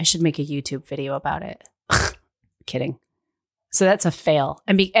great. I should make a YouTube video about it. Kidding. So that's a fail.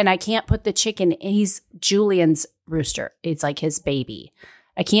 And I can't put the chicken, he's Julian's rooster. It's like his baby.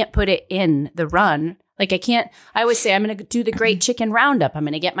 I can't put it in the run. Like I always say, I'm going to do the great chicken roundup. I'm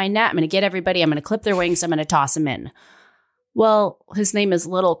going to get my net. I'm going to get everybody. I'm going to clip their wings. I'm going to toss them in. Well, his name is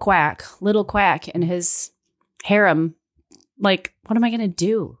Little Quack, and his harem. Like, what am I going to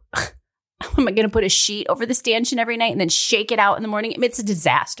do? Am I going to put a sheet over the stanchion every night and then shake it out in the morning? It's a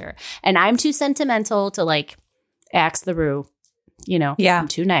disaster. And I'm too sentimental to axe the roux. Yeah. I'm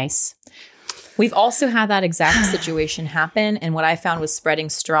too nice. We've also had that exact situation happen. And what I found was spreading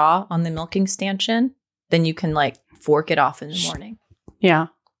straw on the milking stanchion. Then you can fork it off in the morning. Yeah.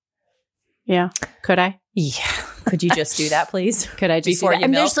 Yeah. Could I? Yeah. Could you just do that, please? Could I just Before do that? you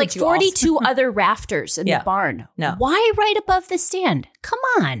And milk, there's 42 other rafters in Yeah. the barn. No. Why right above the stand? Come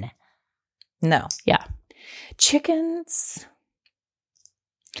on. No. Yeah. Chickens.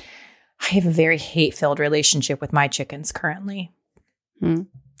 I have a very hate-filled relationship with my chickens currently.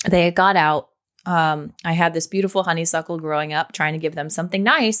 They got out. I had this beautiful honeysuckle growing up, trying to give them something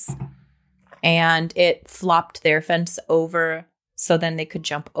nice, and it flopped their fence over so then they could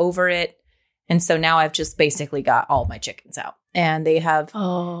jump over it. And so now I've just basically got all my chickens out, and they have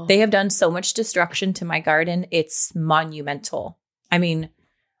done so much destruction to my garden. It's monumental. I mean,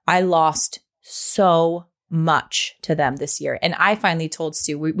 I lost so much to them this year. And I finally told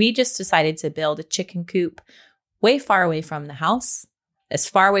Stu, we just decided to build a chicken coop way far away from the house, as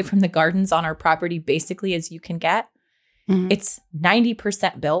far away from the gardens on our property, basically, as you can get. Mm-hmm. It's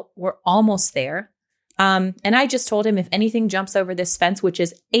 90% built. We're almost there. And I just told him, if anything jumps over this fence, which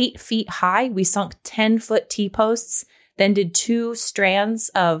is 8 feet high, we sunk 10-foot T-posts, then did 2 strands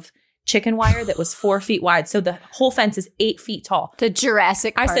of chicken wire that was 4 feet wide. So the whole fence is 8 feet tall. The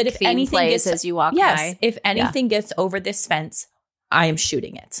Jurassic Park I said, if theme anything plays gets, as you walk yes, by. if anything gets over this fence, I am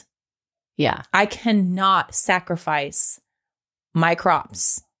shooting it. Yeah. I cannot sacrifice my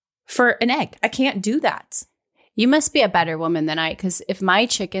crops for an egg. I can't do that. You must be a better woman than I, because if my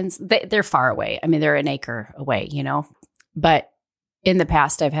chickens, they're far away. I mean, they're an acre away, you know, but in the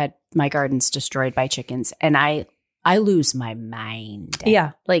past I've had my gardens destroyed by chickens and I lose my mind.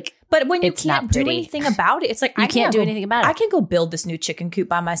 Yeah. Like, but when you it's can't not do pretty. anything about it, it's like, You can't do anything about it. I can go build this new chicken coop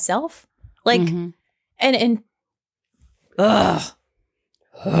by myself. Like, Mhm. and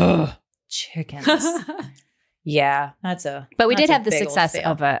chickens. Yeah, But we that's did a have the big old success fail.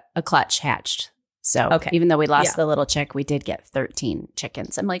 of a clutch hatched. So Okay. even though we lost Yeah. the little chick, we did get 13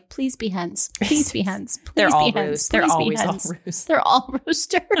 chickens. I'm like, please be hens. Please be hens. Please They're be all hens. roosts. They're Please be always all hens. roosts. They're all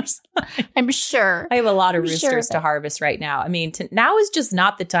roosters. I'm sure. I have a lot of I'm roosters sure. to harvest right now. I mean, now is just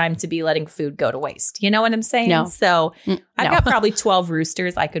not the time to be letting food go to waste. You know what I'm saying? No. So I've no. got probably 12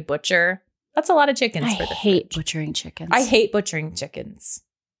 roosters I could butcher. That's a lot of chickens I for the hate fridge. butchering chickens. I hate butchering chickens.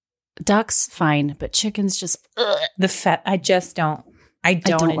 ducks, fine, but chickens just, ugh. The fat, I just don't. I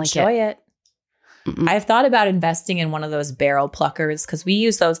don't like enjoy it. Mm-mm. I've thought about investing in one of those barrel pluckers because we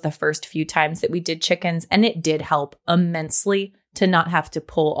used those the first few times that we did chickens, and it did help immensely to not have to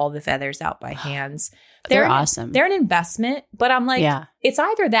pull all the feathers out by hands. They're awesome. They're an investment, but I'm like, Yeah. it's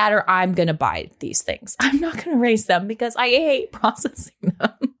either that or I'm going to buy these things. I'm not going to raise them because I hate processing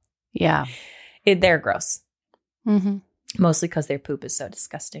them. Yeah. They're gross, Mm-hmm. mostly because their poop is so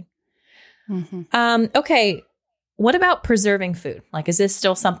disgusting. Mm-hmm. Okay. What about preserving food? Like, is this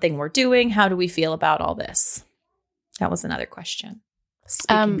still something we're doing? How do we feel about all this? That was another question.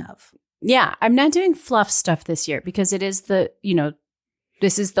 Speaking of. Yeah, I'm not doing fluff stuff this year because it is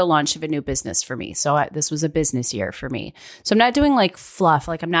this is the launch of a new business for me. So this was a business year for me. So I'm not doing like fluff.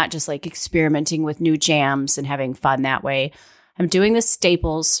 Like I'm not just like experimenting with new jams and having fun that way. I'm doing the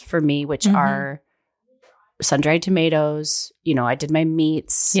staples for me, which are sun-dried tomatoes. I did my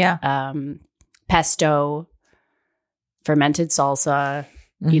meats. Yeah. Pesto, fermented salsa,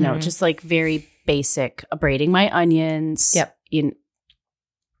 just like very basic, braiding my onions. Yep.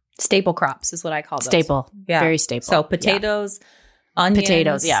 Staple crops is what I call those. Staple. Yeah. Very staple. So potatoes, onions,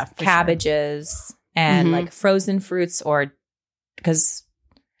 Potatoes, yeah, for cabbages, and Mhm. like frozen fruits, or because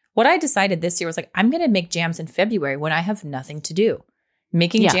what I decided this year was like, I'm going to make jams in February when I have nothing to do.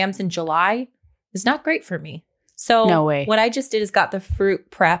 Making jams in July is not great for me. So No way. what I just did is got the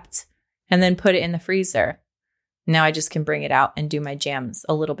fruit prepped and then put it in the freezer. Now I just can bring it out and do my jams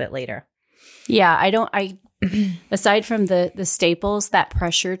a little bit later. Yeah, aside from the staples, that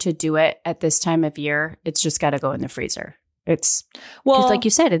pressure to do it at this time of year, it's just got to go in the freezer. It's, well, like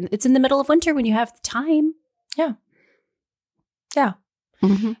you said, it's in the middle of winter when you have time. Yeah. Yeah.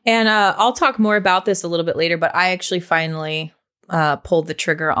 Mm-hmm. And I'll talk more about this a little bit later, but I actually finally pulled the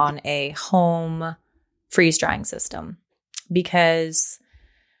trigger on a home freeze drying system because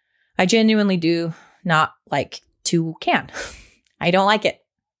I genuinely do not like to can. I don't like it.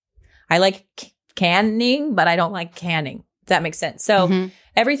 I like canning, but I don't like canning. Does that make sense? So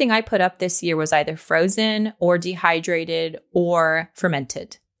everything I put up this year was either frozen or dehydrated or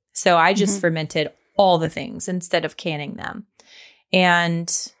fermented. So I just fermented all the things instead of canning them. And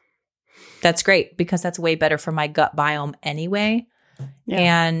that's great because that's way better for my gut biome anyway. Yeah.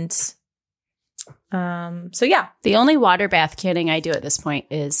 And so, yeah. The only water bath canning I do at this point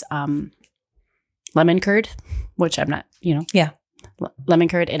is lemon curd, which I'm not, Yeah. Lemon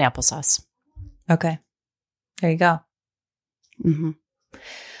curd and applesauce. Okay. There you go.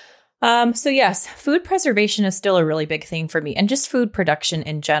 Mm-hmm. So yes, food preservation is still a really big thing for me and just food production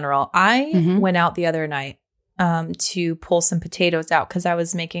in general. I went out the other night to pull some potatoes out because I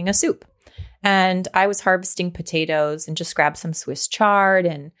was making a soup and I was harvesting potatoes and just grabbed some Swiss chard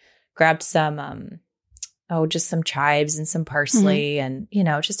and grabbed some, just some chives and some parsley and,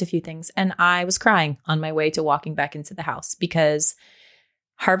 just a few things. And I was crying on my way to walking back into the house because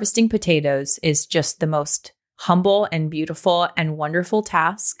harvesting potatoes is just the most humble and beautiful and wonderful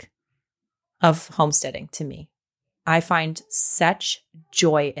task of homesteading to me. I find such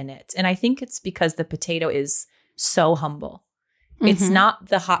joy in it. And I think it's because the potato is so humble. It's not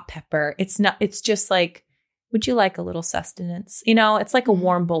the hot pepper. It's just like, would you like a little sustenance? It's like a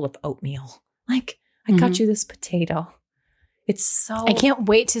warm bowl of oatmeal. Like, I got you this potato. It's so... I can't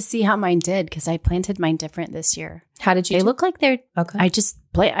wait to see how mine did because I planted mine different this year. How did you They look like they're... Okay. I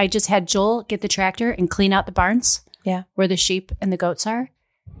just had Joel get the tractor and clean out the barns. Yeah. Where the sheep and the goats are.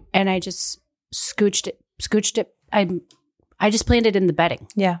 And I just scooched it. I just planted in the bedding.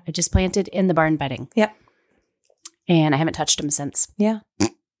 Yeah. I just planted in the barn bedding. Yep. And I haven't touched them since. Yeah.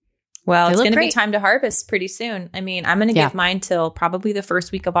 Well, They it's look going to be great. time to harvest pretty soon. I mean, I'm going to Yeah. give mine till probably the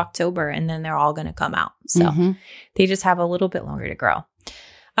first week of October, and then they're all going to come out. So they just have a little bit longer to grow.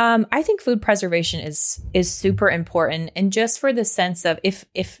 I think food preservation is super important. And just for the sense of if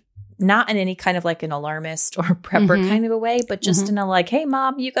not in any kind of like an alarmist or prepper kind of a way, but just in a like, hey,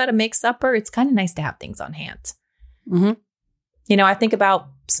 mom, you got to make supper. It's kind of nice to have things on hand. You know, I think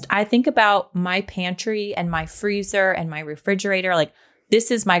about my pantry and my freezer and my refrigerator. Like, this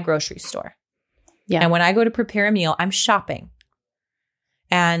is my grocery store. Yeah. And when I go to prepare a meal, I'm shopping.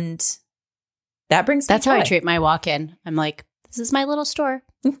 And that brings That's me how I joy. treat my walk-in. I'm like, this is my little store.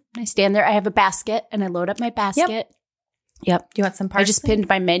 I stand there. I have a basket and I load up my basket. Yep. Do you want some parsley? I just pinned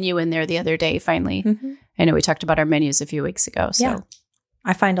my menu in there the other day, finally. I know we talked about our menus a few weeks ago. So Yeah.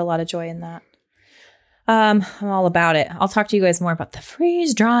 I find a lot of joy in that. I'm all about it. I'll talk to you guys more about the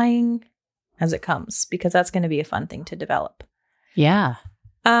freeze drying as it comes, because that's going to be a fun thing to develop. yeah.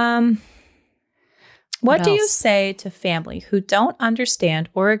 What do you else? say to family who don't understand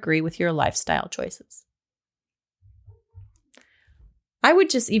or agree with your lifestyle choices? I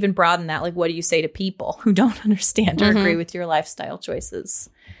would just even broaden that. Like, what do you say to people who don't understand or agree with your lifestyle choices?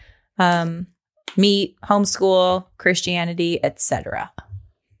 Meat, homeschool, Christianity, etc.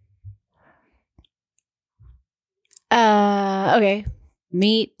 Okay.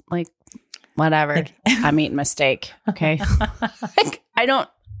 Meat, like, whatever. Like- I'm eating my steak. Okay. Like, I don't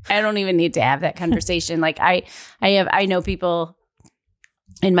even need to have that conversation. Like, I know people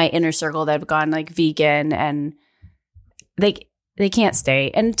in my inner circle that have gone like vegan, and they can't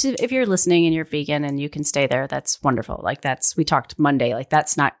stay. And if you're listening and you're vegan and you can stay there, that's wonderful. Like, we talked Monday, like,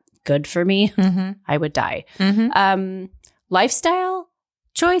 that's not good for me. I would die. Lifestyle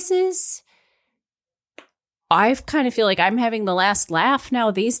choices, I kind of feel like I'm having the last laugh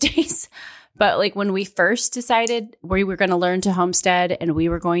now these days. But like, when we first decided we were going to learn to homestead and we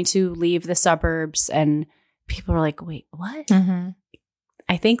were going to leave the suburbs, and people were like, wait, what?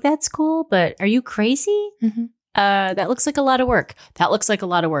 I think that's cool, but are you crazy? That looks like a lot of work. That looks like a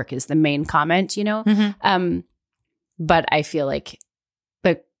lot of work is the main comment, you know? But I feel like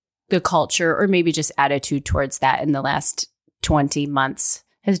the culture, or maybe just attitude towards that in the last 20 months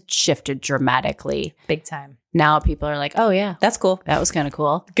has shifted dramatically. Big time. Now people are like, oh yeah, That's cool. that was kind of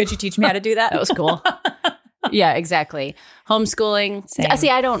cool. Could you teach me how to do that? That was cool. Yeah, exactly. Homeschooling. Same. See,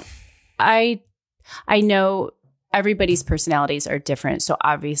 I know everybody's personalities are different. So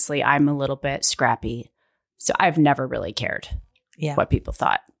obviously I'm a little bit scrappy. So I've never really cared what people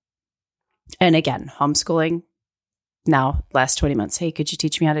thought. And again, homeschooling now, last 20 months. Hey, could you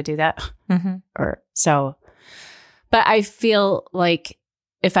teach me how to do that? But I feel like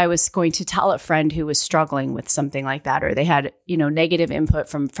if I was going to tell a friend who was struggling with something like that, or they had, negative input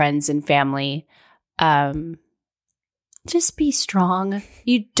from friends and family, just be strong.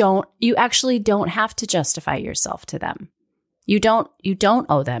 You actually don't have to justify yourself to them. You don't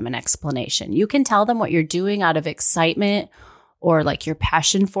owe them an explanation. You can tell them what you're doing out of excitement or like your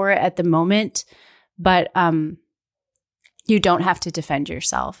passion for it at the moment, but you don't have to defend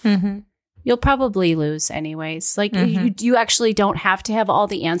yourself. You'll probably lose anyways. Like you actually don't have to have all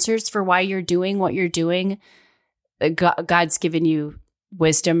the answers for why you're doing what you're doing. God's given you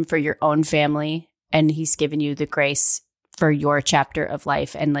wisdom for your own family, and he's given you the grace for your chapter of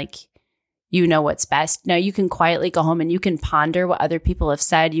life. And like, what's best. Now you can quietly go home and you can ponder what other people have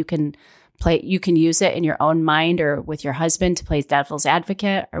said. You can use it in your own mind or with your husband to play devil's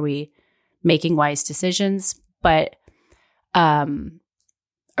advocate. Are we making wise decisions? But,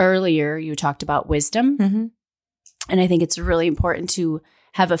 earlier, you talked about wisdom. And I think it's really important to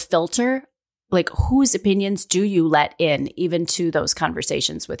have a filter. Like, whose opinions do you let in, even to those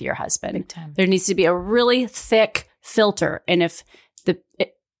conversations with your husband? Big time. There needs to be a really thick filter. And if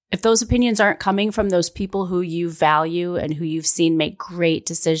those opinions aren't coming from those people who you value and who you've seen make great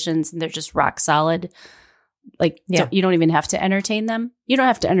decisions and they're just rock solid, like, you don't even have to entertain them. You don't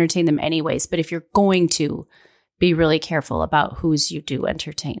have to entertain them anyways. But if you're going to, be really careful about whose you do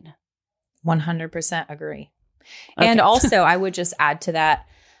entertain. 100% agree. Okay. And also, I would just add to that,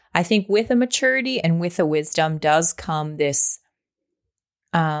 I think with a maturity and with a wisdom does come this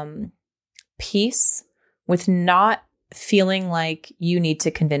peace with not feeling like you need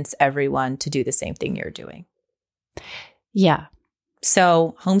to convince everyone to do the same thing you're doing. Yeah.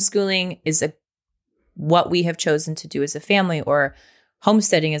 So homeschooling is what we have chosen to do as a family, or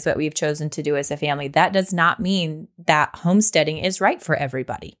homesteading is what we've chosen to do as a family. That does not mean that homesteading is right for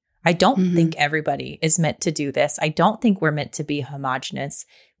everybody. I don't think everybody is meant to do this. I don't think we're meant to be homogenous.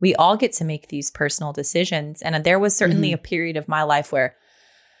 We all get to make these personal decisions. And there was certainly a period of my life where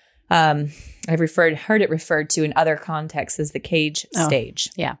I've heard it referred to in other contexts as the cage stage.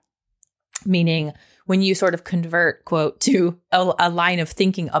 Yeah. meaning when you sort of convert, quote, to a line of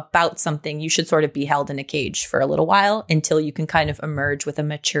thinking about something, you should sort of be held in a cage for a little while until you can kind of emerge with a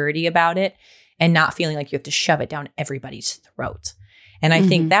maturity about it and not feeling like you have to shove it down everybody's throat. And I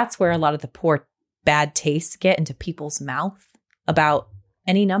think that's where a lot of the poor bad tastes get into people's mouth about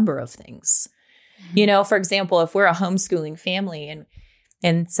any number of things. You know, for example, if we're a homeschooling family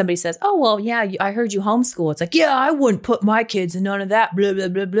and somebody says, oh, well, yeah, I heard you homeschool. It's like, yeah, I wouldn't put my kids in none of that, blah, blah,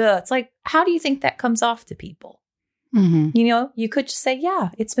 blah, blah. It's like, how do you think that comes off to people? You know, you could just say, yeah,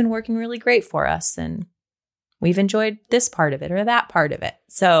 it's been working really great for us. And we've enjoyed this part of it or that part of it.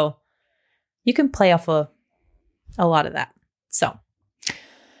 So you can play off a lot of that. So,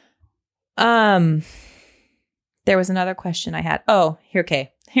 there was another question I had. Oh,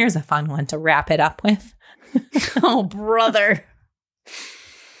 okay. Here's a fun one to wrap it up with. Oh, brother.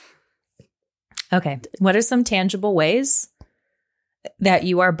 Okay. What are some tangible ways that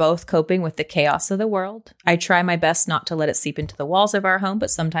you are both coping with the chaos of the world? I try my best not to let it seep into the walls of our home, but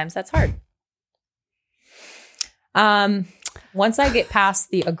sometimes that's hard. Once I get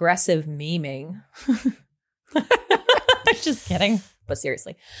past the aggressive memeing, just kidding, but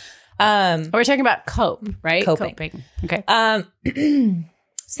seriously. We're talking about cope, right? Coping. Okay.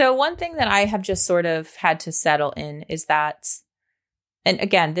 So one thing that I have just sort of had to settle in is that, and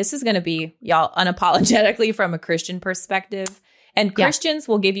again, this is going to be, y'all, unapologetically from a Christian perspective. And Christians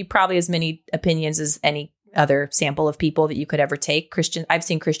will give you probably as many opinions as any other sample of people that you could ever take. I've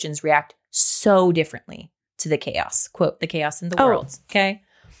seen Christians react so differently to the chaos, quote, the chaos in the world. Okay.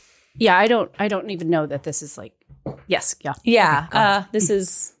 Yeah. I don't even know that this is like, yes. Yeah. Yeah. Okay, this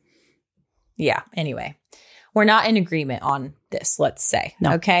is, yeah. Anyway, we're not in agreement on this, let's say.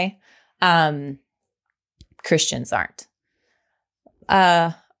 No. Okay. Christians aren't.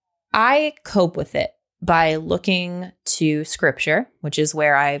 I cope with it by looking to scripture, which is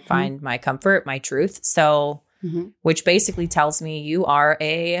where I find my comfort, my truth. So, which basically tells me you are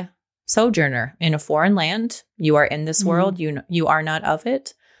a sojourner in a foreign land. You are in this world. You are not of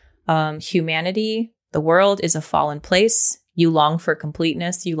it. Humanity, the world is a fallen place. You long for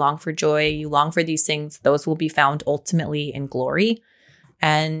completeness. You long for joy. You long for these things. Those will be found ultimately in glory.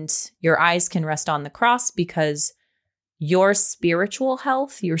 And your eyes can rest on the cross because your spiritual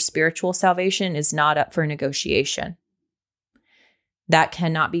health, your spiritual salvation is not up for negotiation. That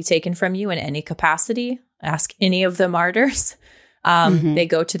cannot be taken from you in any capacity. Ask any of the martyrs. They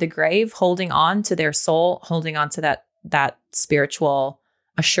go to the grave holding on to their soul, holding on to that spiritual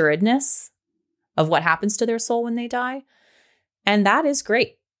assuredness of what happens to their soul when they die. And that is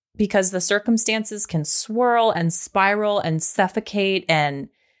great because the circumstances can swirl and spiral and suffocate, and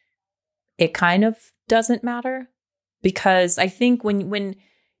it kind of doesn't matter. Because I think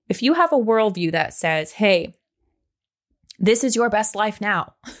if you have a worldview that says, hey, this is your best life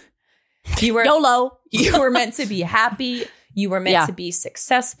now. You were YOLO. You were meant to be happy. You were meant to be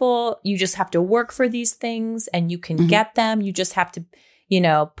successful. You just have to work for these things and you can get them. You just have to,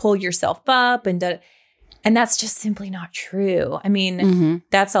 pull yourself up and that's just simply not true. I mean,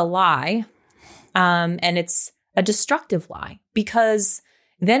 that's a lie. And it's a destructive lie because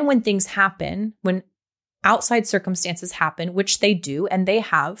then when things happen, when outside circumstances happen, which they do, and they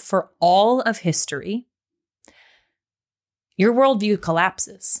have for all of history, your worldview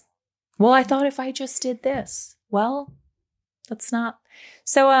collapses. Well, I thought if I just did this, well, that's not.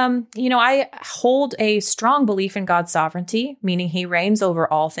 So, I hold a strong belief in God's sovereignty, meaning he reigns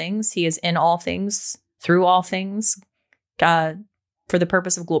over all things. He is in all things, through all things, for the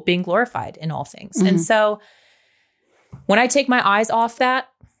purpose of being glorified in all things. And so when I take my eyes off that,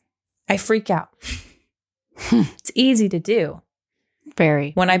 I freak out. It's easy to do.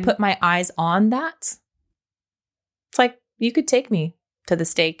 Very. When I put my eyes on that, it's like you could take me to the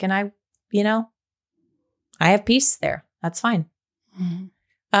stake and I have peace there. That's fine.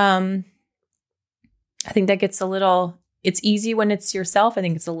 I think that gets it's easy when it's yourself. I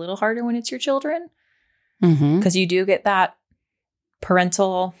think it's a little harder when it's your children because you do get that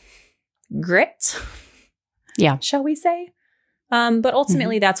parental grit. Yeah. Shall we say? But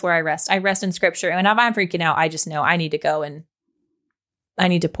ultimately, that's where I rest. I rest in scripture. And if I'm freaking out, I just know I need to go and I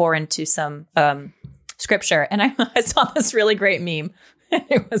need to pour into some scripture. And I saw this really great meme.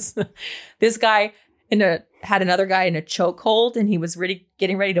 It was this guy had another guy in a chokehold and he was really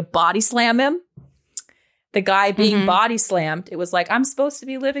getting ready to body slam him. The guy being body slammed, it was like, I'm supposed to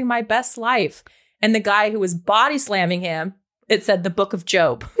be living my best life. And the guy who was body slamming him, it said the book of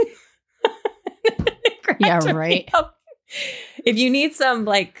Job. Yeah, right. If you need some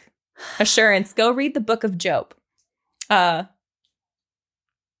assurance, go read the book of Job. Yeah.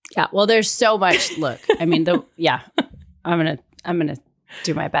 Well, there's so much. Look, I mean, I'm going to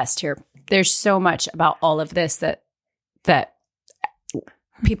do my best here. there's so much about all of this that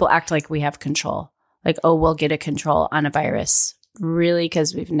people act like we have control. Like, oh, we'll get a control on a virus. Really?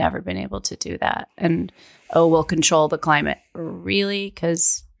 Because we've never been able to do that. And, oh, we'll control the climate. Really?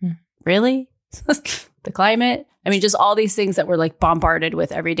 Because, really? The climate? I mean, just all these things that we're like bombarded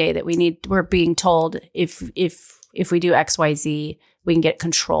with every day that we're being told if we do X, Y, Z, we can get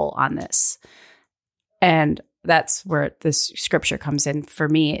control on this. And that's where this scripture comes in for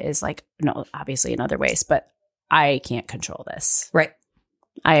me, is like, no, obviously in other ways, but I can't control this. Right.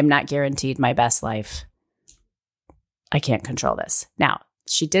 I am not guaranteed my best life. I can't control this. Now,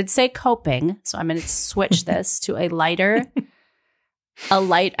 she did say coping, so I'm going to switch this to I'm going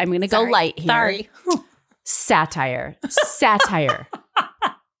to go light here. Sorry. Satire. Satire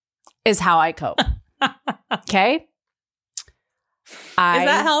is how I cope. Okay? Is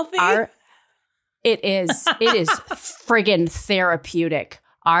that healthy? It is friggin' therapeutic.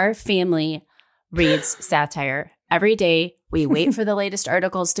 Our family reads satire every day. We wait for the latest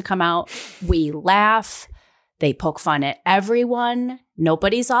articles to come out. We laugh. They poke fun at everyone.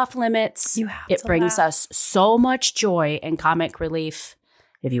 Nobody's off limits. It brings us so much joy and comic relief.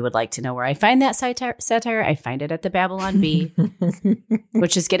 If you would like to know where I find that satire, I find it at the Babylon Bee,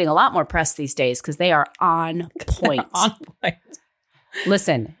 which is getting a lot more press these days because they are on point.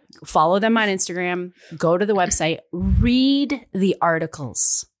 Listen, follow them on Instagram. Go to the website. Read the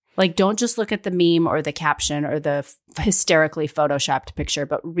articles. Like, don't just look at the meme or the caption or the hysterically photoshopped picture,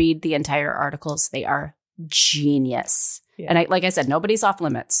 but read the entire articles. They are genius. Yeah. And like I said, nobody's off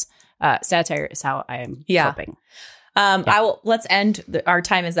limits. Satire is how I am coping. Let's end. Our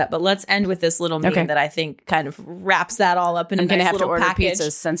time is up, but let's end with this little meme that I think kind of wraps that all up in a nice little package. I'm going to have to order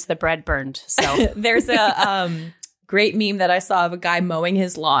pizzas since the bread burned. So there's a great meme that I saw of a guy mowing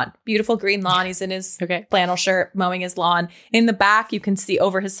his lawn. Beautiful green lawn. He's in his flannel shirt mowing his lawn. In the back, you can see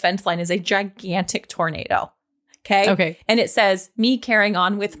over his fence line is a gigantic tornado. Okay. And it says, "Me carrying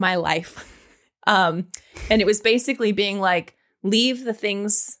on with my life." And it was basically being like, leave the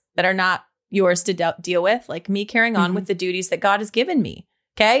things that are not yours to deal with, like me carrying on with the duties that God has given me.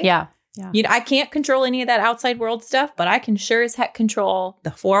 Okay. Yeah. You know, I can't control any of that outside world stuff, but I can sure as heck control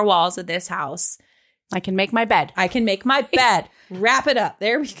the four walls of this house. I can make my bed. Wrap it up.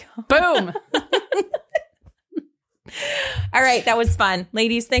 There we go. Boom. All right. That was fun.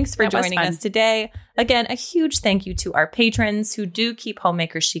 Ladies, thanks for joining us today. Again, a huge thank you to our patrons who do keep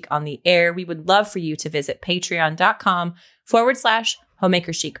Homemaker Chic on the air. We would love for you to visit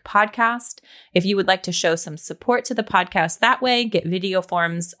patreon.com/Homemaker Chic podcast. If you would like to show some support to the podcast that way, get video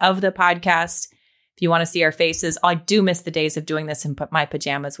forms of the podcast. If you want to see our faces, I do miss the days of doing this in my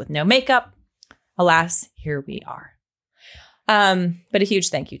pajamas with no makeup. Alas, here we are. But a huge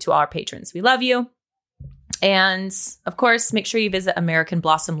thank you to all our patrons. We love you. And of course, make sure you visit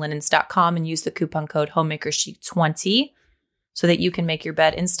AmericanBlossomLinens.com and use the coupon code HomemakerChic20 so that you can make your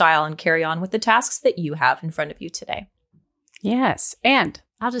bed in style and carry on with the tasks that you have in front of you today. Yes. And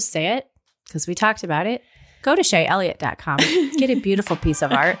I'll just say it because we talked about it. Go to ShayElliott.com, get a beautiful piece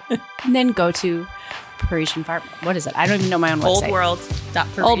of art, and then go to Parisian Farm. What is it? I don't even know my own website.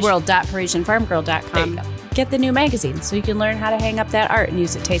 Oldworld.ParisianFarmGirl.com. Get the new magazine so you can learn how to hang up that art and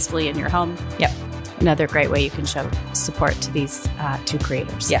use it tastefully in your home. Yep. Another great way you can show support to these two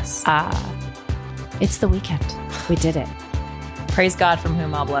creators. Yes. It's the weekend. We did it. Praise God from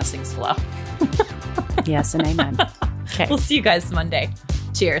whom all blessings flow. Yes and amen. Okay. We'll see you guys Monday.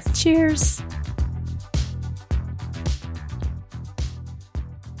 Cheers. Cheers.